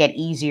expect it to get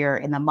easier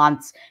in the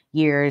months,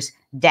 years,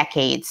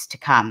 decades to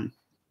come.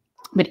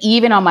 But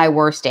even on my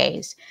worst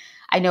days,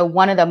 I know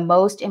one of the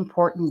most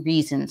important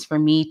reasons for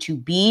me to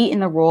be in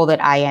the role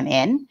that I am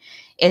in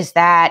is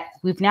that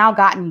we've now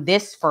gotten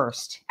this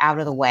first out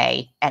of the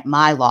way at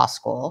my law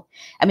school,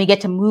 and we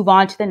get to move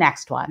on to the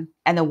next one,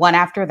 and the one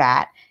after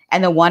that,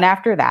 and the one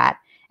after that,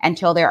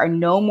 until there are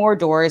no more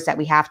doors that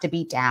we have to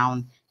beat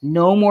down,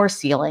 no more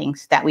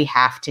ceilings that we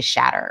have to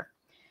shatter.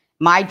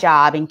 My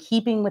job, in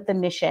keeping with the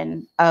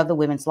mission of the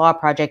Women's Law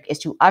Project, is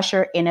to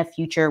usher in a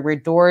future where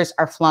doors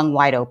are flung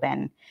wide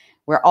open,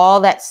 where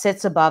all that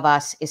sits above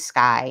us is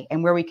sky,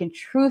 and where we can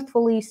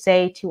truthfully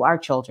say to our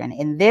children,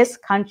 in this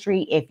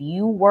country, if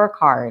you work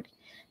hard,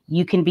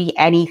 you can be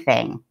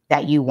anything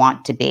that you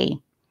want to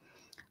be.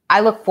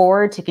 I look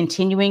forward to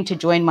continuing to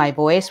join my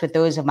voice with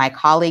those of my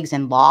colleagues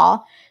in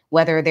law,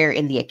 whether they're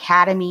in the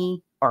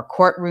academy or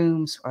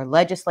courtrooms or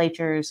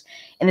legislatures,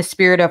 in the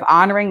spirit of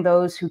honoring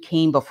those who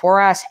came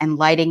before us and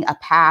lighting a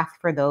path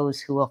for those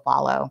who will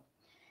follow.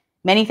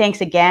 Many thanks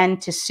again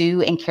to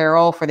Sue and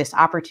Carol for this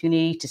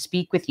opportunity to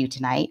speak with you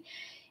tonight.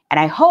 And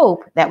I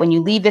hope that when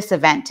you leave this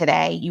event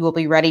today, you will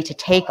be ready to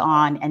take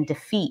on and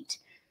defeat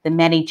the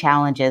many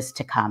challenges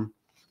to come.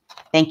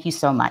 Thank you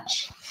so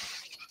much.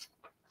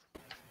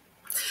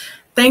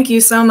 Thank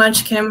you so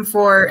much, Kim,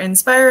 for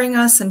inspiring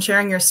us and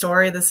sharing your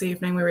story this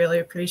evening. We really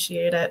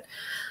appreciate it.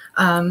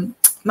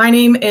 My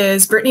name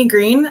is Brittany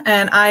Green,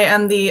 and I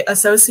am the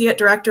Associate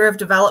Director of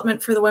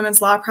Development for the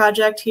Women's Law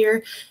Project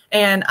here.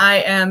 And I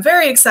am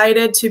very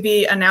excited to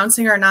be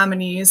announcing our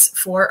nominees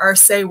for our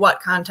Say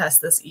What contest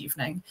this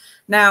evening.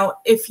 Now,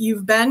 if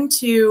you've been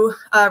to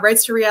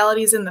Rights to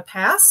Realities in the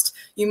past,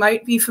 you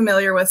might be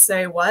familiar with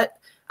Say What.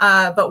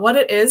 But what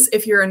it is,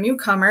 if you're a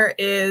newcomer,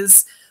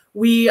 is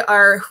we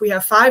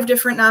have 5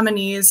 different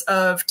nominees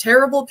of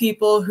terrible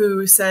people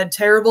who said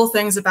terrible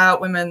things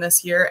about women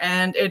this year,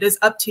 and it is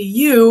up to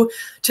you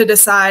to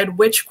decide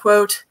which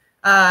quote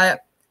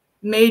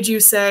made you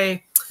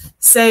say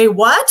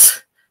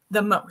what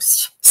the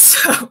most.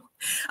 So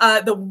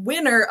the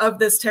winner of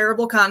this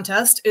terrible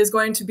contest is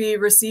going to be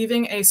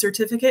receiving a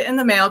certificate in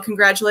the mail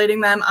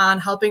congratulating them on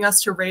helping us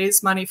to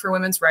raise money for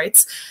women's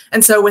rights.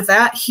 And so with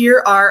that,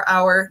 here are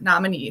our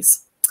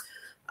nominees.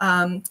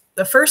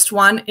 The first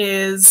one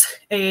is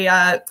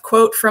a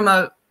quote from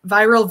a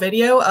viral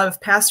video of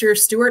Pastor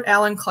Stuart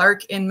Allen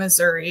Clark in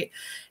Missouri.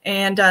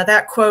 And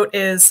that quote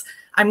is,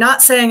 "I'm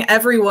not saying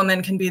every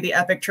woman can be the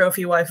epic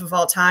trophy wife of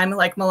all time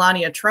like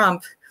Melania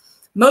Trump.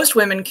 Most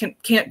women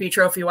can't be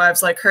trophy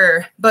wives like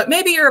her, but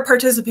maybe you're a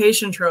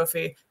participation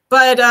trophy.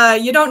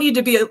 But you don't need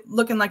to be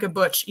looking like a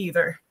butch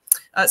either."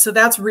 So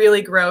that's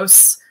really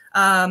gross.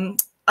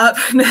 Up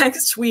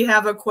next, we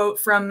have a quote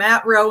from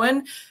Matt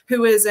Rowan,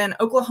 who is an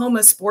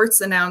Oklahoma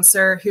sports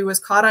announcer who was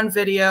caught on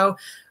video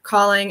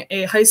calling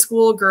a high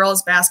school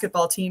girls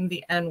basketball team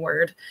the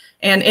N-word.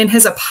 And in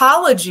his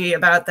apology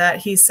about that,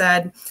 he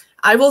said,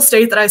 "I will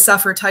state that I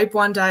suffer type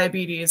 1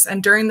 diabetes,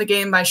 and during the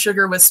game, my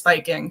sugar was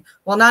spiking.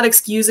 While not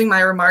excusing my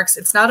remarks,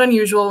 it's not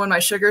unusual when my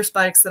sugar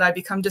spikes that I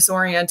become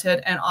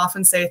disoriented and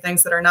often say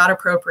things that are not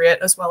appropriate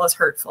as well as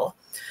hurtful."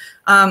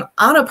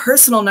 On a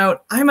personal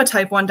note, I'm a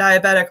type 1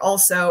 diabetic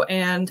also,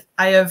 and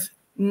I have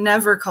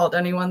never called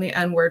anyone the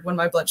N-word when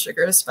my blood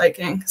sugar is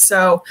spiking.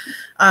 So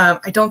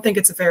I don't think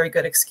it's a very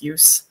good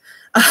excuse.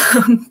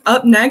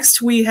 Up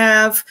next, we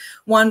have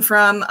one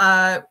from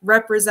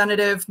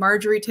Representative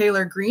Marjorie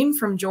Taylor Greene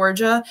from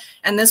Georgia,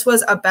 and this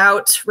was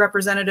about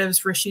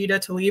Representatives Rashida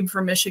Tlaib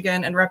from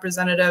Michigan and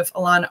Representative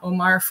Ilhan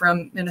Omar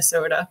from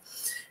Minnesota.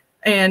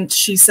 And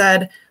she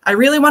said, "I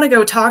really want to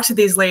go talk to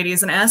these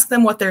ladies and ask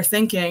them what they're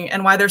thinking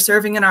and why they're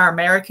serving in our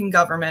American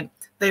government.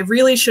 They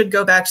really should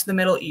go back to the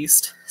Middle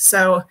East."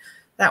 So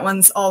that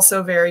one's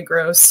also very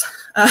gross.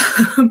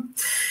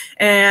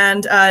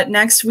 And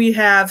next we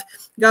have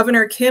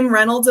Governor Kim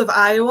Reynolds of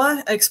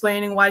Iowa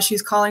explaining why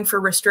she's calling for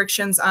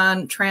restrictions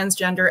on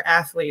transgender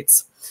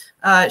athletes.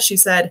 She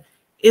said,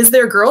 "Is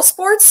there girl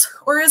sports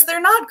or is there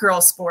not girl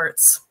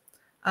sports?"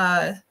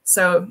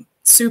 So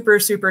super,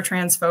 super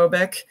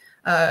transphobic.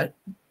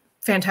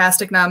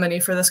 Fantastic nominee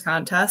for this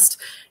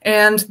contest.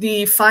 And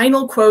the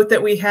final quote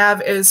that we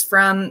have is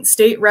from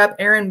State Rep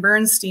Aaron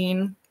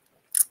Bernstein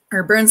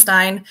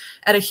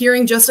at a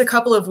hearing just a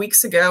couple of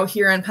weeks ago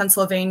here in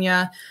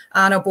Pennsylvania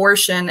on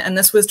abortion. And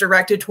this was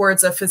directed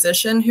towards a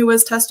physician who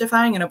was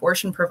testifying, an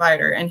abortion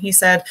provider. And he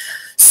said,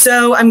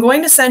 "So I'm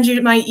going to send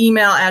you my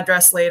email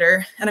address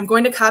later, and I'm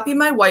going to copy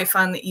my wife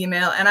on the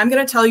email. And I'm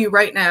going to tell you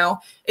right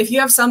now, if you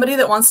have somebody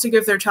that wants to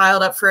give their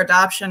child up for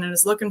adoption and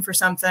is looking for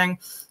something,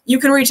 you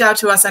can reach out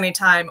to us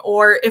anytime.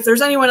 Or if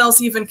there's anyone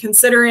else even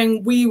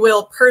considering, we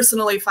will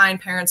personally find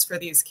parents for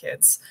these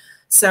kids."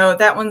 So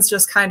that one's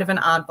just kind of an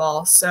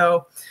oddball.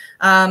 So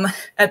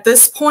at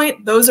this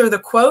point, those are the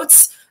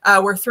quotes.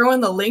 We're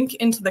throwing the link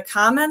into the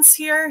comments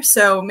here.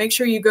 So make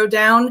sure you go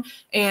down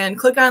and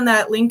click on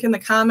that link in the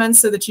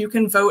comments so that you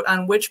can vote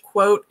on which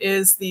quote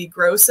is the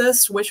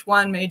grossest, which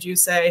one made you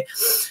say,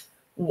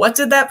 "What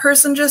did that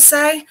person just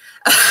say?"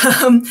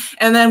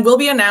 And then we'll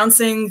be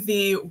announcing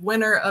the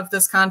winner of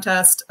this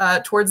contest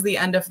towards the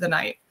end of the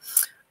night.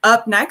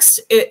 Up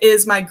next, it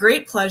is my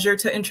great pleasure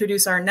to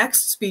introduce our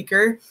next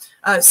speaker.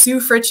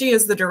 Sue Fritchie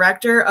is the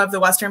director of the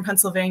Western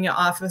Pennsylvania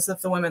Office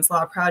of the Women's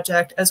Law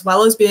Project, as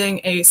well as being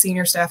a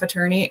senior staff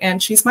attorney,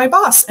 and she's my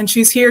boss. And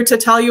she's here to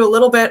tell you a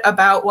little bit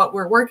about what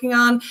we're working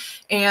on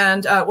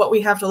and what we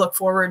have to look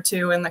forward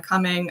to in the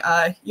coming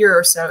year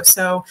or so.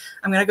 So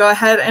I'm going to go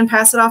ahead and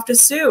pass it off to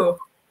Sue.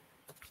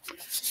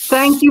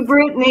 Thank you,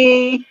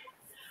 Brittany.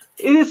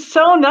 It is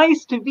so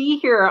nice to be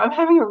here. I'm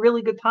having a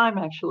really good time,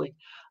 actually.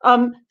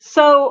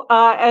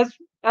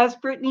 As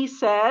Brittany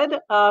said,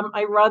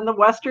 I run the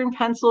Western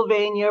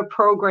Pennsylvania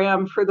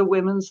program for the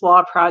Women's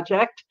Law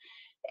Project.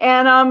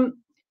 And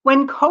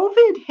when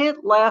COVID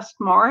hit last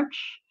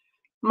March,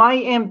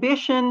 my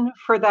ambition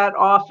for that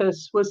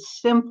office was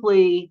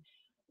simply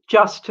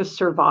just to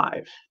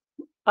survive.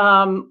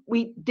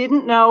 We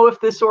didn't know if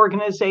this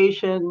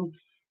organization,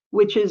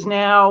 which is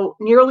now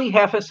nearly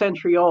half a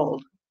century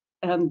old,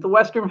 and the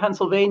Western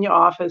Pennsylvania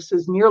office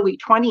is nearly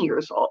 20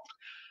 years old,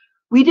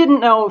 we didn't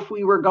know if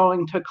we were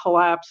going to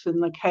collapse in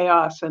the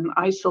chaos and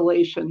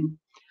isolation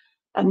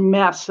and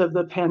mess of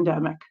the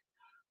pandemic.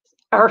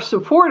 Our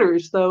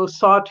supporters, though,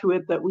 saw to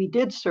it that we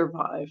did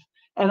survive.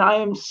 And I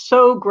am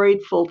so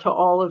grateful to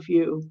all of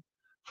you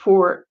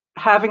for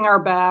having our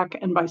back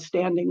and by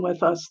standing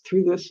with us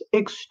through this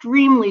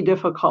extremely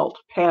difficult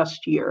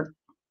past year.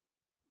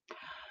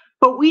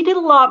 But we did a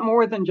lot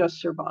more than just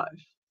survive.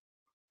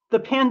 The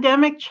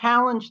pandemic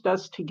challenged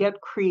us to get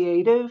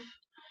creative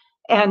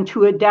and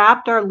to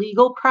adapt our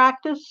legal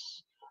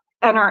practice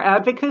and our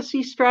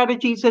advocacy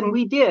strategies, and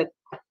we did.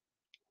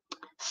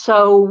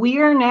 So we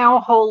are now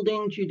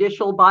holding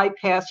judicial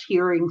bypass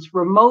hearings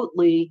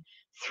remotely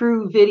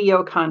through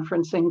video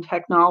conferencing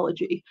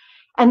technology.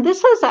 And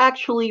this has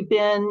actually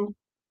been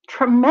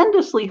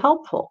tremendously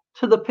helpful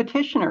to the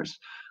petitioners.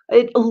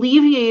 It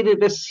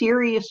alleviated a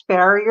serious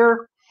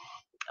barrier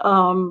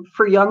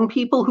for young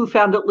people who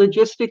found it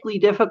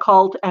logistically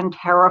difficult and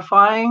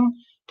terrifying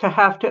to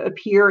have to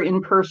appear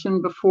in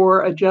person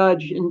before a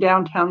judge in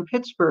downtown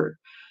Pittsburgh.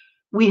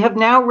 We have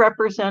now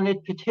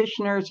represented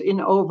petitioners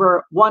in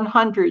over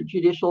 100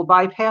 judicial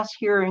bypass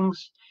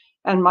hearings,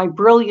 and my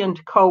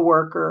brilliant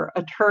coworker,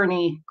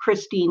 attorney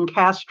Christine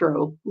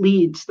Castro,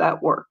 leads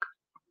that work.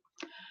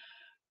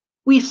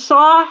 We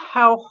saw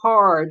how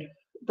hard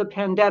the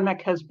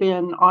pandemic has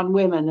been on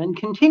women and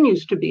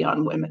continues to be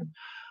on women.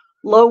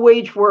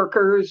 Low-wage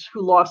workers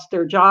who lost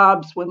their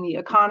jobs when the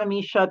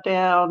economy shut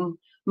down,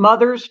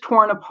 mothers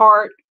torn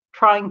apart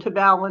trying to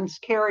balance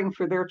caring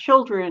for their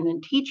children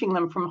and teaching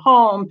them from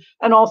home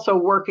and also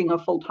working a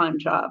full-time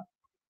job.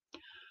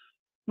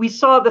 We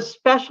saw the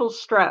special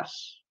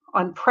stress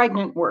on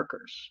pregnant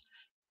workers.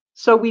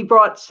 So we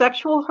brought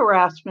sexual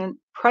harassment,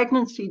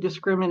 pregnancy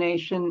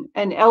discrimination,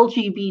 and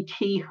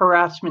LGBT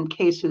harassment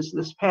cases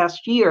this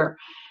past year.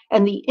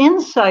 And the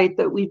insight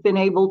that we've been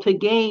able to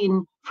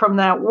gain from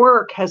that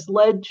work has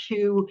led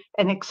to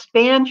an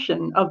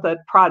expansion of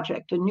that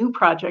project, a new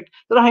project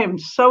that I am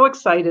so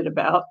excited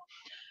about.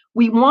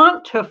 We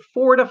want to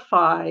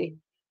fortify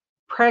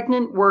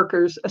pregnant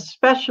workers,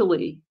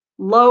 especially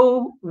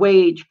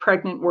low-wage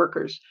pregnant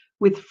workers,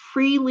 with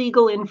free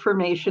legal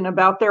information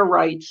about their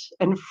rights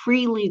and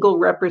free legal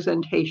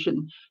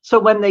representation. So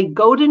when they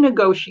go to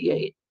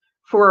negotiate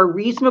for a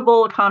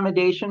reasonable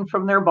accommodation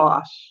from their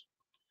boss,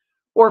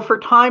 or for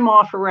time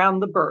off around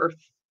the birth,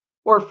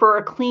 or for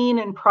a clean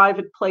and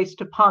private place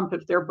to pump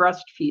if they're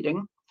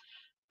breastfeeding,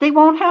 they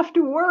won't have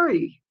to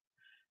worry.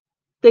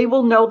 They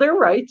will know their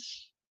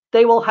rights,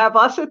 they will have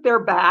us at their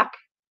back,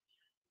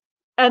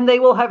 and they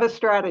will have a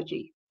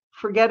strategy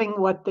for getting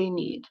what they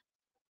need.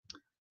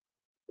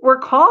 We're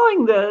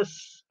calling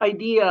this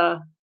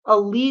idea a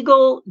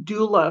legal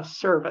doula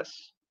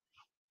service.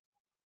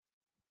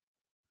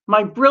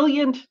 My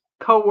brilliant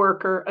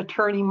coworker,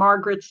 attorney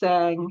Margaret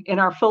Zhang, in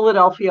our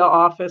Philadelphia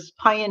office,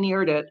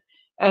 pioneered it,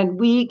 and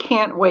we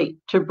can't wait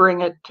to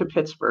bring it to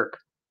Pittsburgh.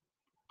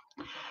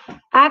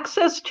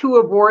 Access to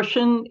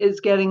abortion is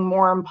getting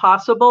more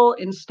impossible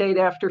in state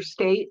after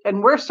state,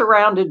 and we're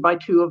surrounded by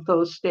two of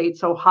those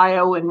states,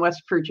 Ohio and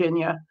West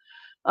Virginia.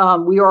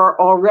 We are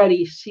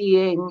already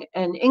seeing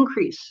an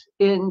increase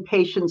in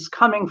patients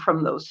coming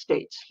from those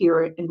states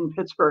here in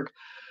Pittsburgh.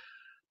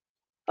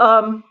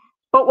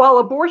 But while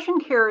abortion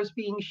care is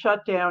being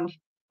shut down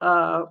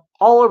all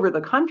over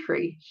the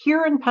country,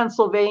 here in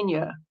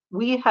Pennsylvania,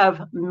 we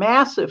have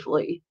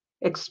massively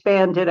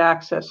expanded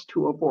access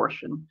to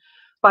abortion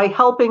by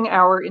helping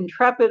our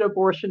intrepid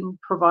abortion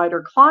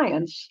provider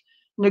clients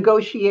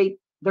negotiate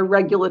the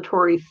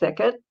regulatory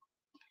thicket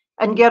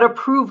and get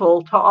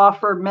approval to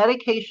offer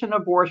medication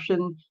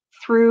abortion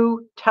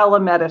through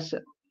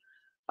telemedicine,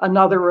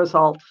 another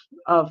result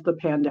of the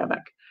pandemic.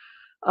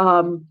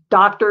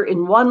 Doctor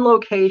in one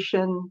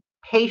location,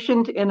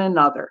 patient in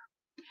another.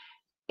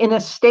 In a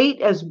state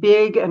as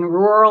big and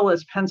rural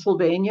as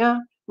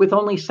Pennsylvania, with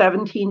only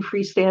 17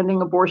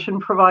 freestanding abortion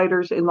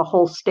providers in the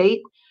whole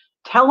state,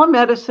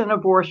 telemedicine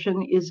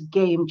abortion is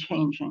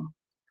game-changing.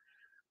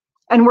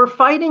 And we're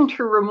fighting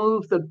to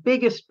remove the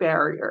biggest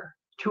barrier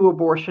to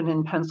abortion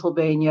in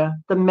Pennsylvania,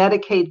 the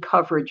Medicaid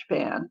coverage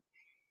ban.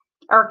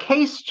 Our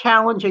case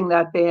challenging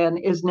that ban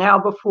is now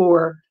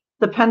before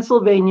the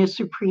Pennsylvania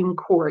Supreme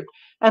Court,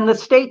 and the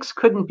stakes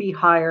couldn't be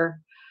higher.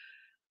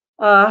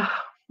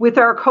 With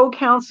our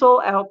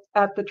co-counsel out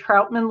at the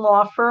Troutman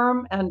Law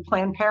Firm and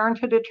Planned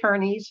Parenthood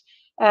attorneys,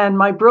 and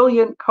my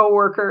brilliant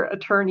coworker,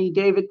 attorney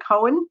David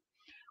Cohen,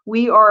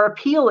 we are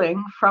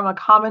appealing from a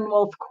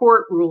Commonwealth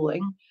Court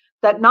ruling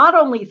that not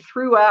only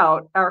threw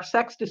out our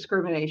sex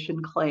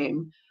discrimination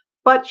claim,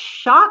 but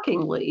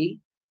shockingly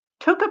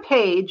took a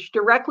page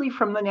directly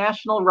from the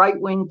National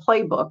Right-Wing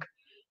Playbook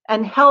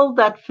and held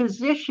that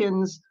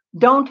physicians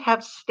don't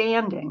have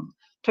standing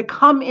to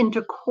come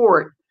into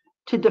court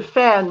to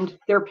defend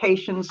their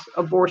patients'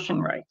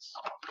 abortion rights.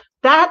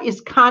 That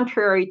is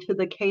contrary to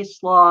the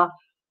case law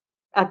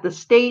at the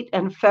state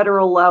and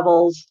federal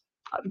levels.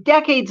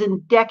 Decades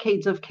and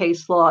decades of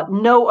case law,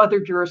 no other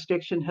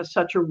jurisdiction has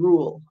such a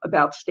rule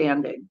about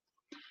standing.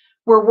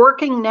 We're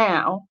working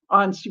now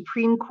on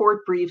Supreme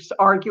Court briefs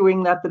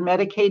arguing that the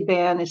Medicaid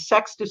ban is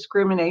sex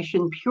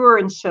discrimination, pure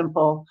and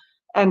simple,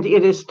 and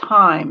it is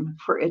time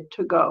for it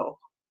to go.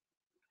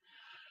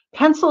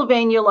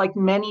 Pennsylvania, like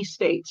many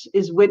states,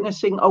 is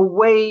witnessing a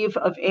wave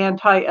of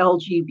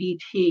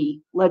anti-LGBT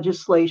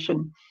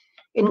legislation,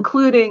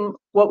 including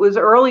what was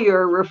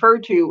earlier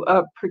referred to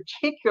a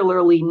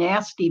particularly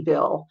nasty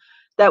bill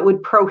that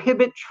would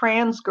prohibit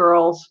trans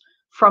girls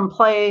from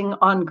playing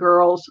on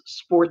girls'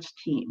 sports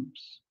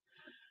teams.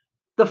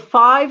 The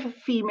 5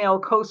 female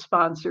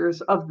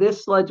co-sponsors of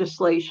this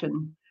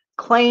legislation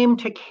claim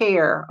to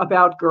care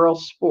about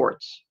girls'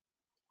 sports.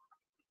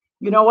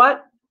 You know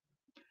what?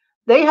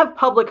 They have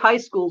public high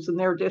schools in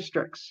their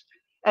districts.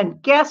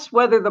 And guess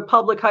whether the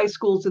public high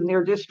schools in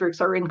their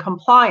districts are in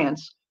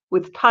compliance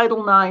with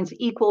Title IX's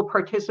equal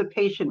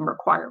participation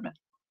requirement.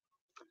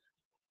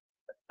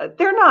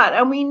 They're not,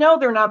 and we know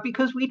they're not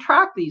because we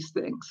track these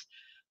things.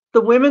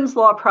 The Women's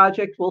Law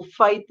Project will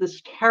fight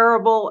this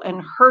terrible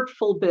and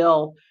hurtful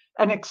bill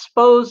and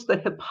expose the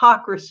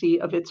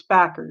hypocrisy of its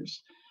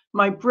backers.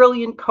 My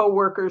brilliant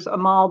coworkers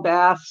Amal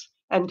Bass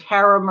and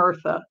Tara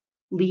Murtha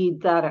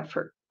lead that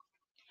effort.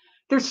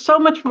 There's so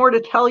much more to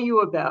tell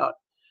you about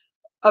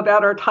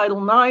our Title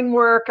IX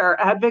work, our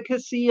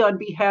advocacy on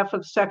behalf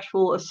of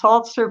sexual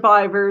assault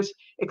survivors,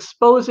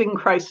 exposing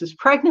crisis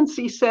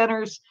pregnancy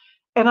centers,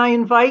 and I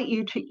invite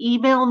you to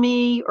email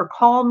me or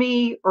call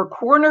me or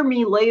corner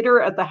me later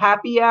at the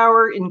happy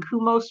hour in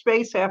Kumo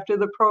Space after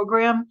the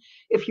program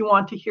if you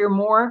want to hear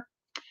more.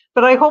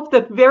 But I hope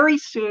that very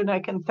soon I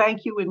can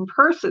thank you in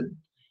person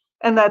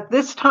and that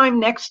this time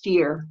next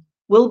year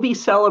we'll be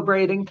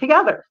celebrating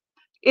together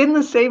in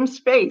the same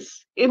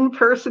space, in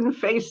person,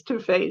 face to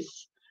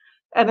face.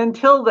 And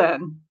until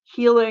then,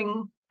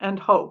 healing and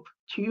hope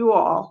to you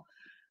all.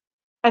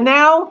 And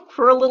now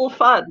for a little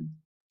fun.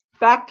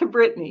 Back to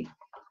Brittany.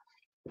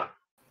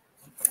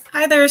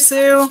 Hi there,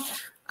 Sue.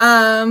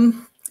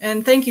 And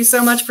thank you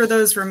so much for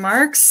those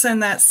remarks.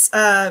 And that's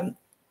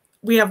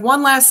we have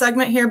one last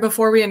segment here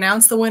before we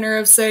announce the winner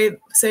of Say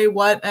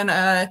What. And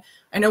I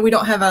know we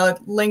don't have a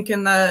link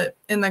in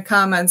the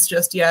comments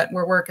just yet.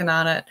 We're working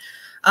on it.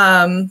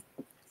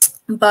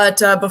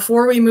 But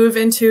before we move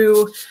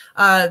into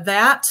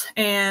that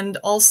and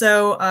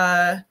also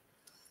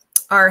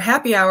our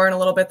happy hour in a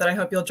little bit that I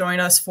hope you'll join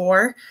us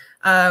for,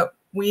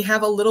 we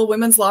have a little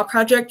Women's Law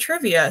Project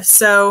trivia.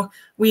 So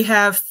we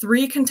have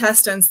 3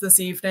 contestants this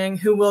evening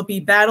who will be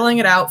battling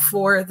it out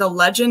for the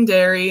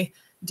legendary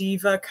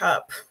Diva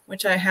Cup,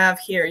 which I have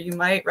here. You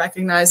might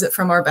recognize it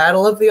from our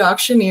Battle of the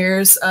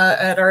Auctioneers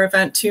at our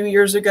event 2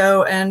 years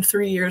ago and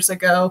 3 years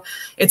ago.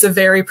 It's a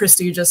very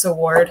prestigious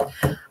award.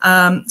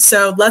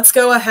 So let's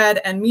go ahead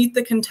and meet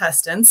the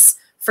contestants.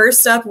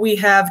 First up, we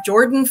have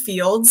Jordan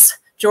Fields.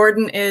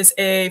 Jordan is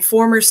a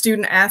former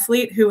student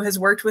athlete who has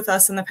worked with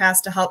us in the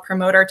past to help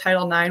promote our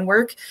Title IX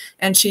work,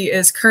 and she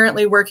is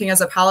currently working as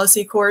a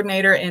policy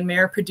coordinator in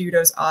Mayor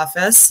Peduto's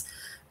office.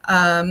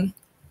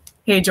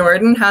 Hey,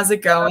 Jordan, how's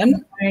it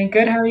going? Hi,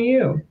 good. How are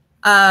you?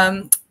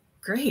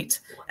 Great.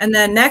 And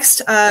then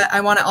next,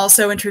 I want to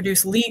also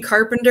introduce Lee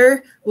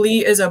Carpenter.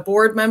 Lee is a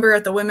board member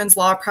at the Women's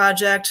Law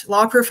Project,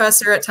 law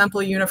professor at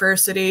Temple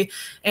University.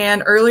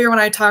 And earlier when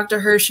I talked to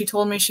her, she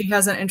told me she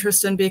has an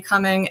interest in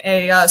becoming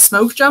a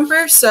smoke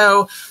jumper.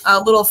 So a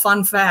little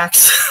fun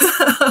fact.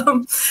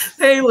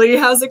 Hey, Lee,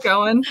 how's it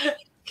going?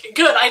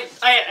 Good. I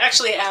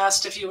actually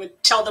asked if you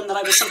would tell them that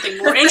I was something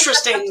more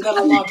interesting than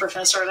a law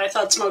professor, and I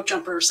thought smoke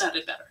jumper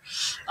sounded better.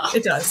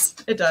 It does.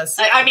 It does.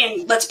 I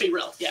mean, let's be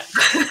real. Yeah.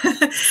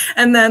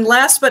 And then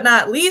last but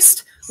not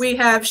least, we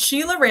have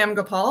Sheila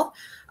Ramgopal.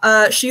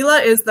 Sheila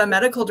is the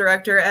medical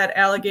director at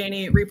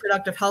Allegheny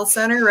Reproductive Health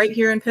Center right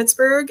here in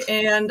Pittsburgh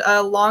and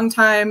a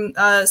longtime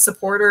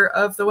supporter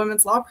of the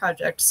Women's Law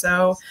Project.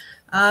 So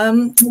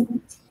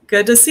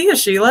good to see you,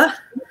 Sheila.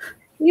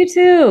 You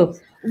too.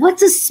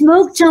 What's a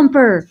smoke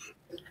jumper?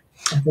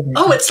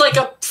 Oh, it's like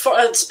a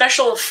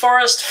special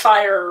forest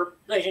fire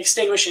like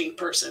extinguishing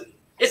person.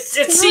 It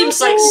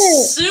seems like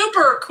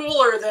super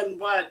cooler than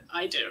what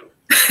I do.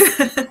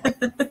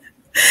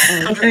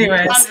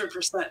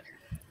 100%.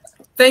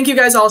 Thank you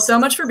guys all so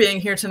much for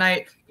being here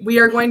tonight. We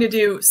are going to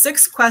do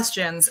 6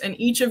 questions, and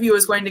each of you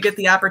is going to get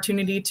the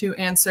opportunity to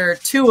answer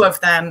 2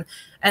 of them.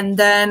 And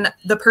then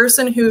the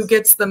person who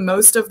gets the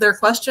most of their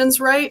questions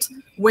right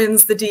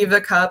wins the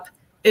Diva Cup.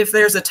 If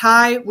there's a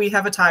tie, we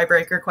have a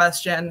tiebreaker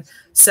question.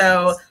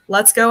 So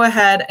let's go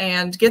ahead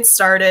and get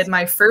started.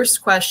 My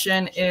first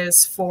question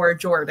is for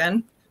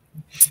Jordan.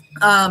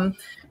 And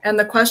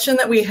the question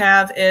that we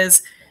have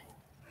is,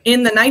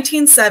 in the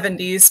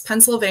 1970s,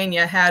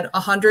 Pennsylvania had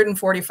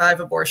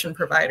 145 abortion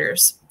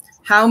providers.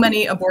 How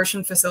many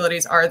abortion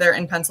facilities are there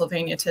in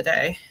Pennsylvania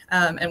today?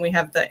 And we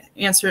have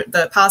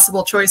the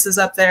possible choices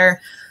up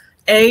there.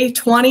 A,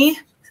 20,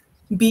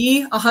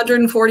 B,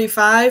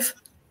 145,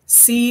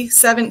 C,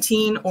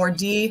 17, or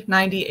D,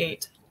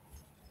 98?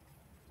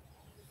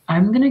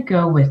 I'm going to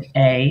go with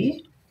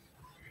A.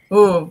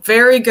 Ooh,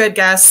 very good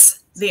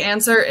guess. The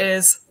answer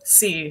is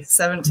C,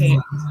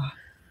 17.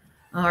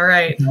 All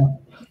right.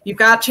 You've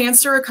got a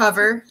chance to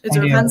recover. It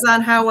depends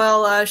on how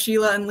well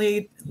Sheila and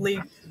Lee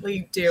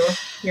do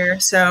here.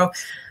 So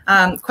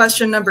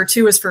question number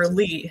 2 is for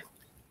Lee.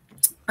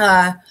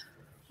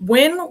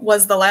 When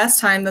was the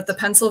last time that the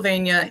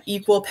Pennsylvania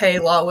equal pay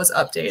law was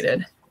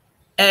updated?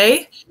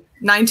 A,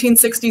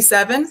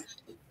 1967,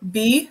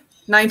 B,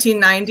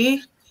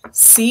 1990,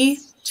 C,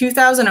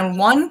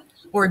 2001,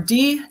 or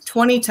D,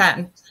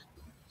 2010?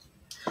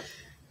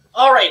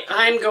 All right,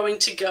 I'm going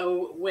to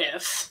go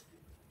with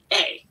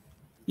A.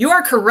 You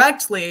are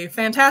correct, Lee.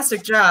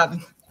 Fantastic job.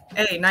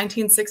 A,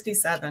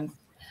 1967.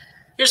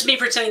 Here's me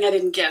pretending I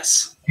didn't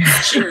guess.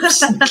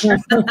 Cheers.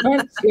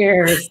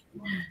 Cheers.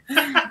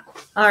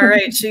 All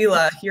right,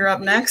 Sheila, you're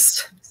up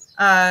next.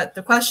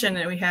 The question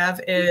that we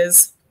have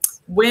is,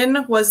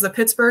 when was the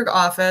Pittsburgh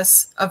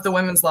office of the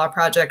Women's Law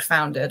Project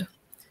founded?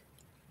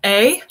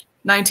 A,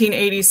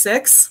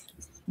 1986,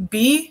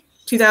 B,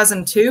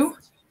 2002,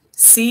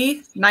 C,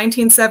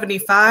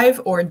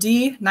 1975, or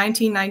D,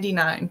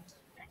 1999?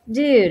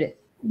 Dude,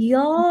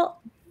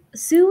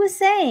 Sue was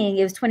saying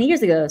it was 20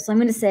 years ago. So I'm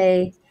going to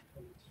say,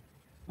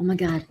 oh my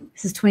God,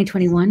 this is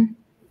 2021?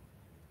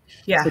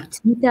 Yeah. So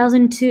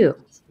 2002.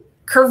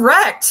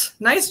 Correct.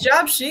 Nice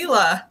job,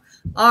 Sheila.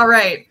 All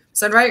right.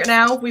 So right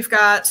now we've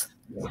got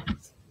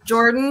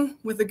Jordan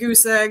with the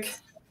goose egg,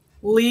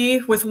 Lee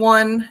with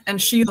 1,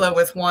 and Sheila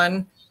with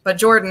 1. But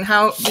Jordan,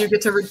 how you get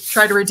to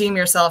try to redeem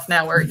yourself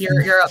now?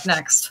 You're up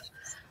next.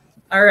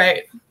 All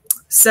right.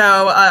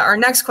 So our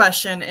next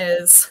question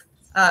is,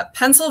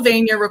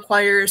 Pennsylvania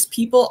requires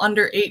people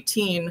under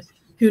 18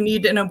 who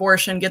need an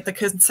abortion get the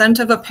consent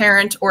of a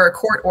parent or a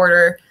court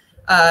order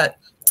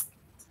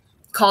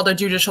called a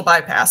judicial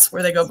bypass,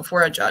 where they go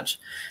before a judge.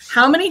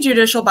 How many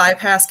judicial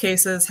bypass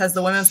cases has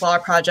the Women's Law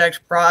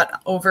Project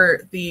brought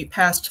over the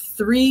past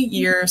 3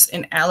 years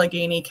in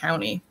Allegheny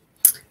County?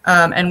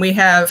 And we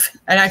have,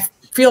 and I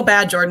feel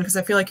bad, Jordan, because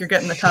I feel like you're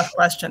getting the tough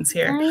questions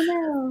here.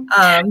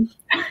 I know.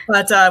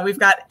 But we've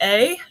got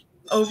A,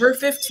 over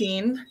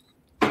 15,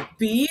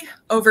 B,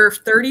 over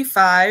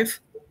 35,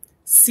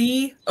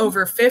 C,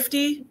 over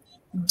 50,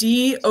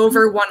 D,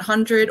 over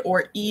 100,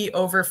 or E,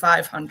 over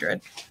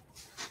 500.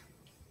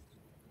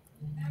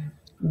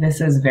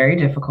 This is very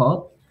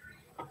difficult.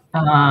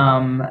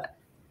 I'm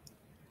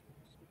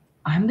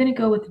going to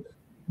go with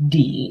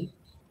D.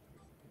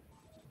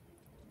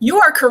 You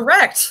are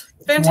correct.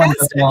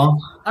 Fantastic.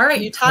 Wonderful. All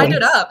right, you tied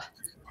it up.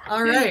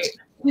 All right.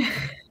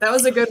 That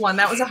was a good one.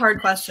 That was a hard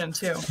question,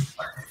 too.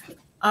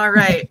 All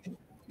right.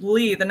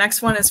 Lee, the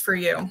next one is for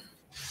you.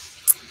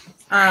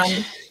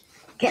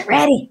 Get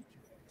ready.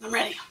 I'm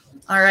ready.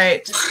 All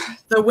right.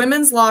 The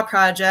Women's Law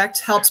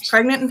Project helps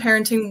pregnant and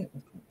parenting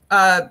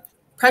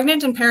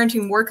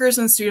workers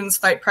and students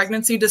fight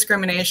pregnancy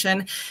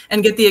discrimination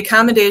and get the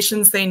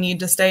accommodations they need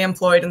to stay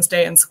employed and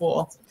stay in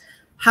school.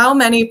 How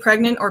many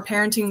pregnant or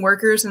parenting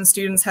workers and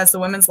students has the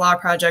Women's Law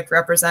Project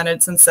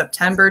represented since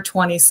September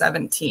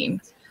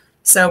 2017?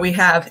 So we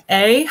have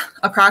A,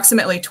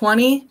 approximately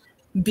 20,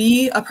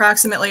 B,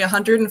 approximately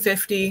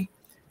 150,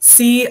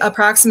 C,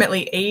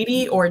 approximately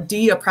 80, or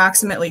D,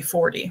 approximately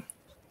 40?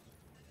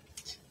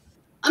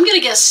 I'm going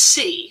to guess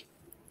C.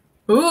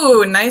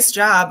 Ooh, nice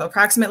job.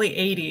 Approximately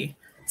 80.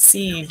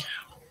 C.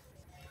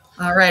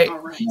 All right.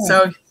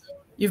 So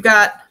you've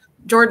got,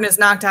 Jordan is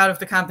knocked out of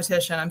the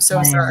competition. I'm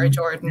so sorry,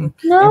 Jordan.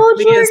 No,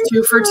 Leah is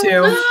 2 for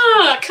 2.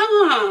 Ah, come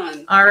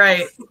on. All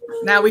right.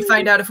 Now we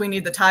find out if we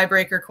need the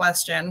tiebreaker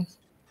question.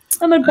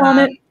 I'm gonna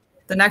vomit.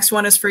 The next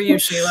one is for you,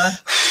 Sheila.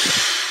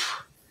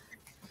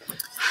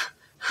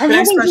 I'm The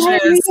next question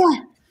is,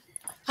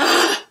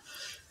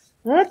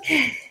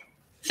 okay.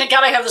 Thank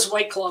God I have this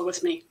White Claw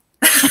with me.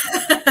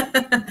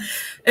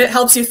 it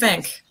helps you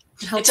think.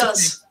 It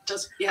does. It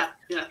does. Yeah.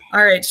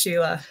 All right,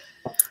 Sheila.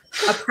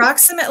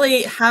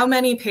 Approximately how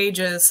many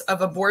pages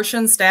of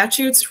abortion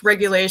statutes,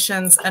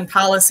 regulations, and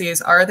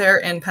policies are there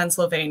in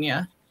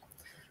Pennsylvania?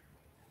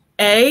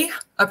 A,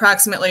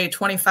 approximately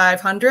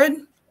 2,500.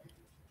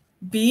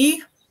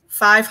 B,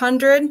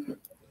 500.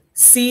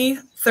 C,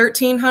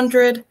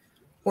 1,300.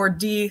 Or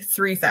D,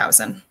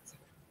 3,000.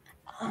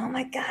 Oh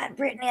my God,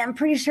 Brittany, I'm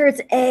pretty sure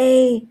it's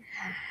A.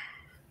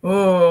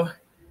 Oh,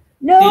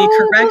 no. The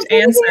correct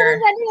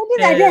answer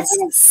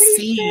is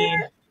C.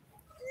 Sure.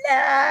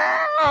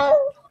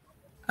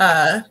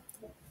 No.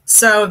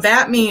 So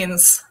that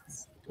means,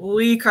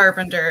 Lee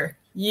Carpenter,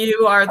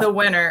 you are the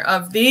winner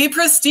of the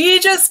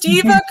prestigious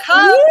Diva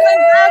Cup.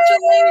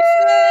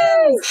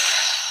 Congratulations!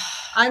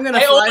 I'm going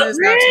to fly this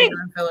out to you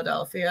in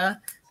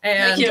Philadelphia.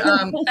 And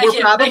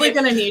we're probably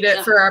going to need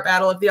it for our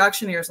Battle of the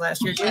Auctioneers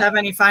last year. Do you have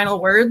any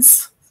final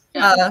words?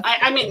 Yeah.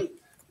 I mean,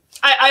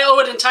 I owe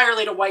it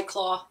entirely to White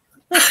Claw.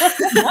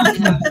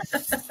 I'd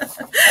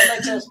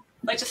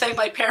like to thank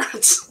my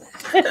parents.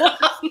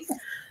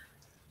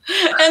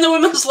 And the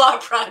Women's Law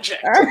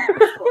Project.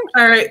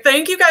 All right.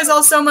 Thank you guys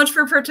all so much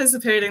for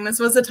participating.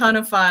 This was a ton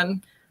of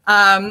fun.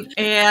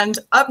 And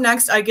up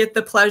next, I get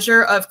the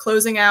pleasure of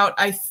closing out.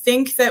 I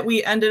think that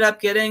we ended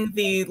up getting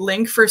the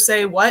link for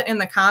Say What in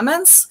the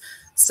comments.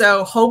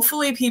 So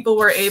hopefully people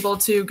were able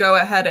to go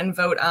ahead and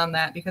vote on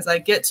that, because I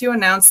get to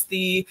announce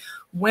the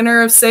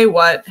winner of Say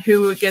What,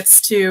 who gets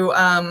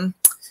to,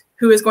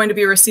 who is going to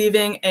be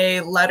receiving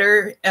a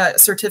letter,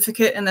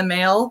 certificate in the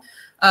mail,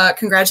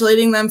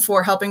 congratulating them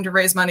for helping to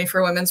raise money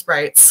for women's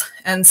rights.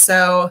 And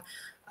so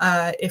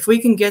if we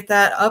can get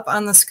that up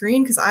on the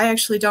screen, because I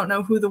actually don't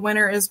know who the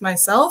winner is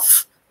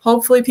myself.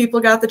 Hopefully people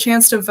got the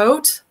chance to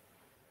vote.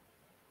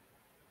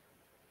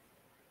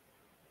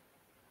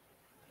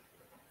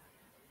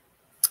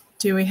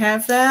 Do we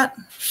have that?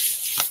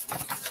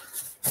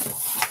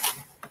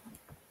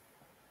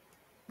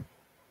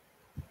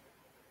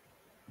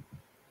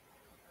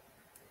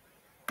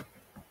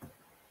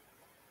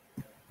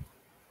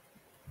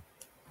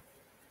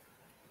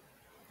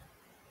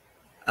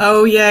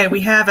 Oh, yay,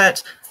 we have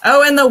it.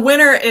 Oh, and the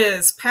winner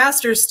is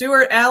Pastor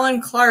Stuart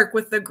Allen Clark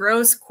with the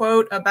gross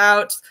quote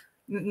about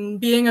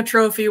being a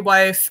trophy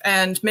wife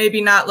and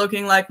maybe not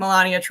looking like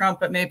Melania Trump,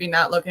 but maybe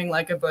not looking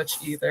like a butch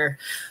either.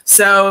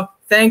 So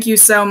thank you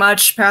so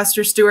much,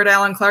 Pastor Stuart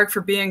Allen Clark,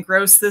 for being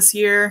gross this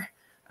year.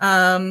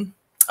 Oh,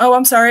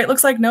 I'm sorry. It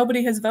looks like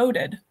nobody has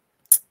voted.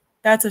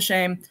 That's a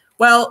shame.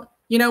 Well,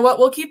 you know what?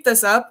 We'll keep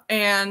this up,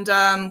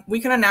 and we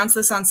can announce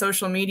this on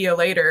social media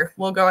later.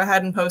 We'll go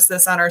ahead and post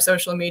this on our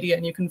social media,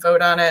 and you can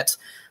vote on it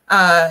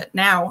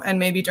now and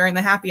maybe during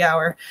the happy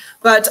hour.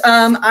 But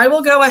I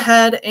will go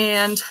ahead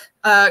and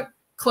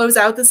close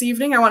out this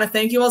evening. I want to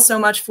thank you all so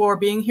much for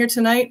being here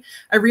tonight.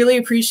 I really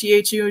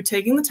appreciate you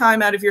taking the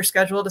time out of your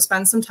schedule to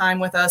spend some time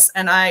with us.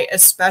 And I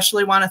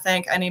especially want to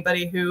thank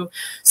anybody who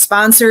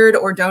sponsored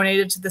or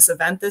donated to this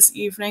event this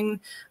evening.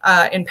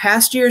 In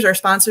past years, our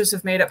sponsors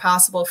have made it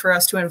possible for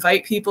us to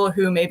invite people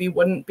who maybe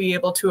wouldn't be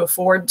able to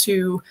afford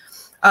to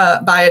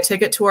buy a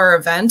ticket to our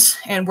event.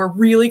 And we're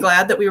really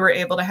glad that we were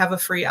able to have a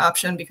free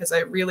option, because I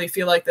really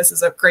feel like this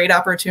is a great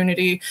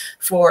opportunity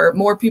for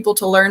more people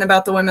to learn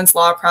about the Women's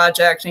Law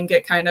Project and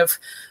get kind of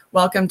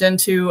welcomed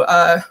into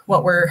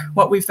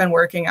what we've been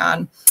working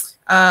on.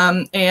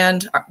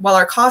 And while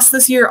our costs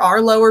this year are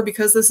lower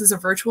because this is a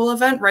virtual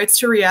event, Rights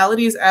to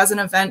Realities as an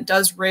event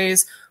does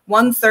raise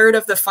 1/3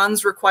 of the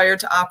funds required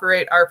to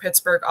operate our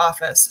Pittsburgh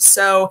office.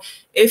 So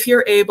if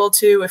you're able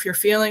to, if you're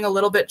feeling a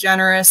little bit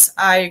generous,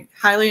 I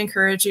highly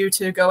encourage you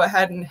to go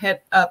ahead and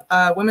hit up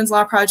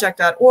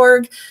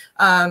womenslawproject.org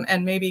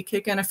and maybe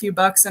kick in a few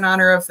bucks in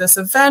honor of this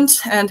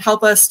event and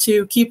help us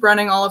to keep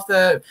running all of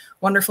the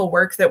wonderful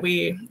work that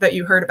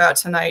you heard about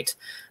tonight.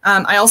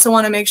 I also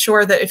want to make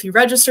sure that if you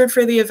registered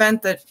for the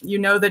event, that you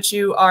know that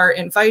you are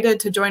invited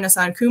to join us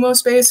on Kumo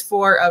Space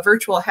for a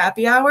virtual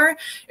happy hour.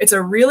 It's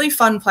a really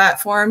fun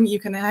platform.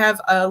 You can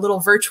have a little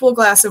virtual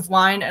glass of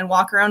wine and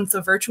walk around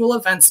the virtual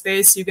event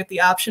space. You get the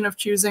option of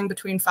choosing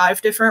between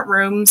 5 different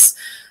rooms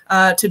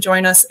to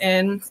join us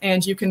in,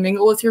 and you can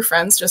mingle with your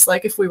friends just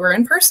like if we were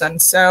in person.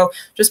 So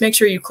just make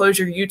sure you close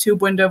your YouTube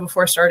window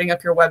before starting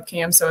up your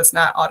webcam so it's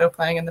not auto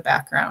playing in the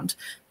background.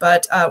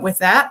 But with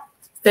that,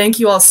 thank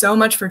you all so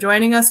much for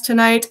joining us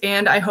tonight,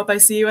 and I hope I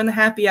see you in the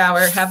happy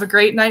hour. Have a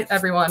great night,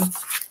 everyone.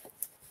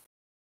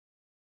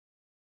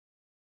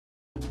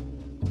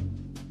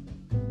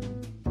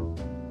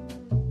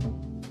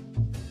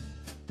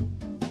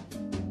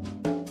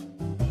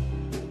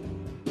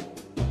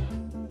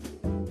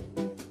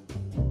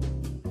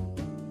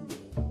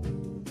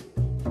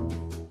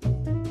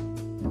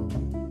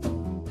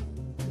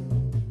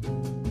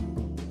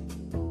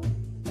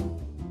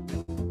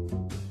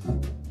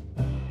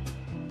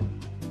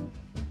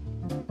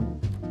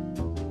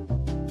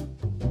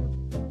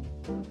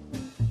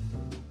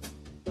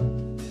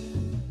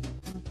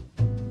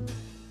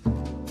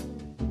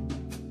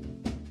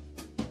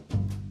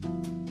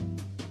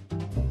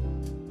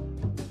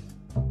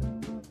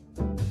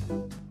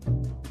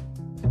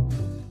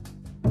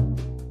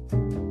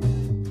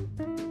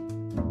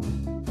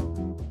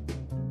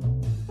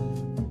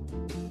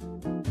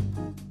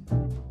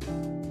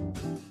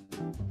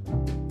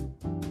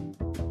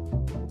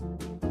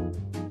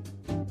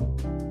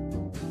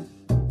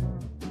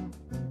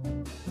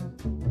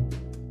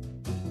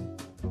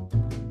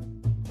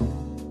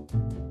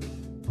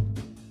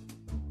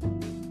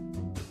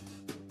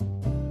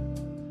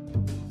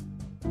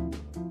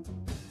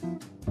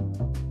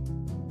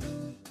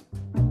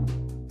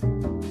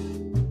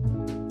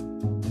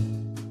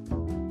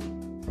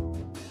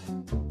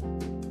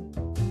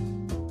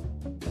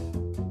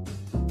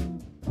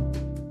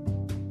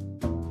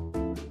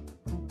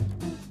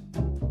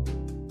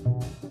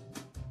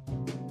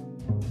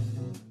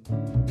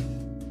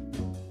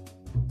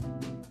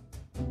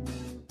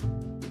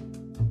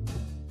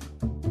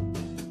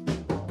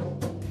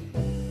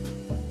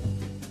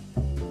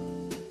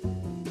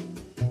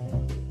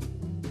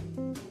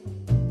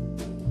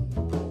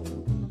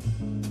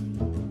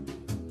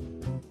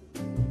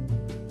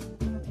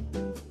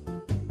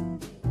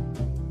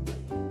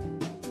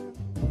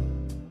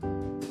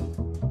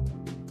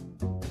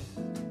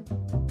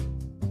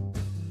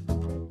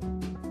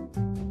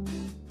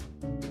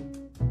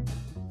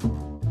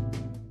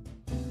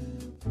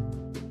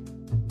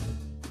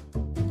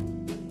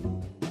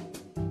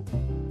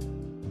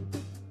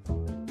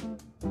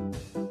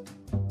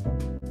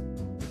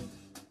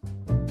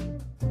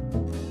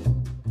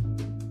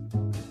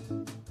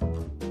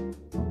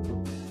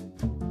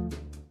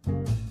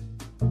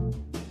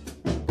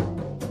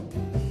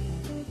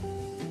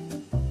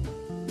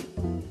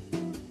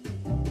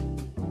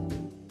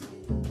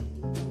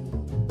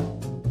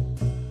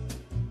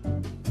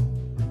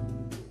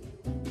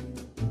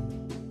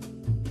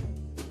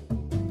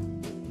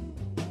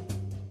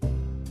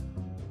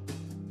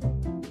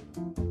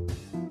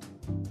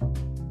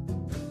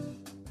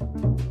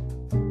 you.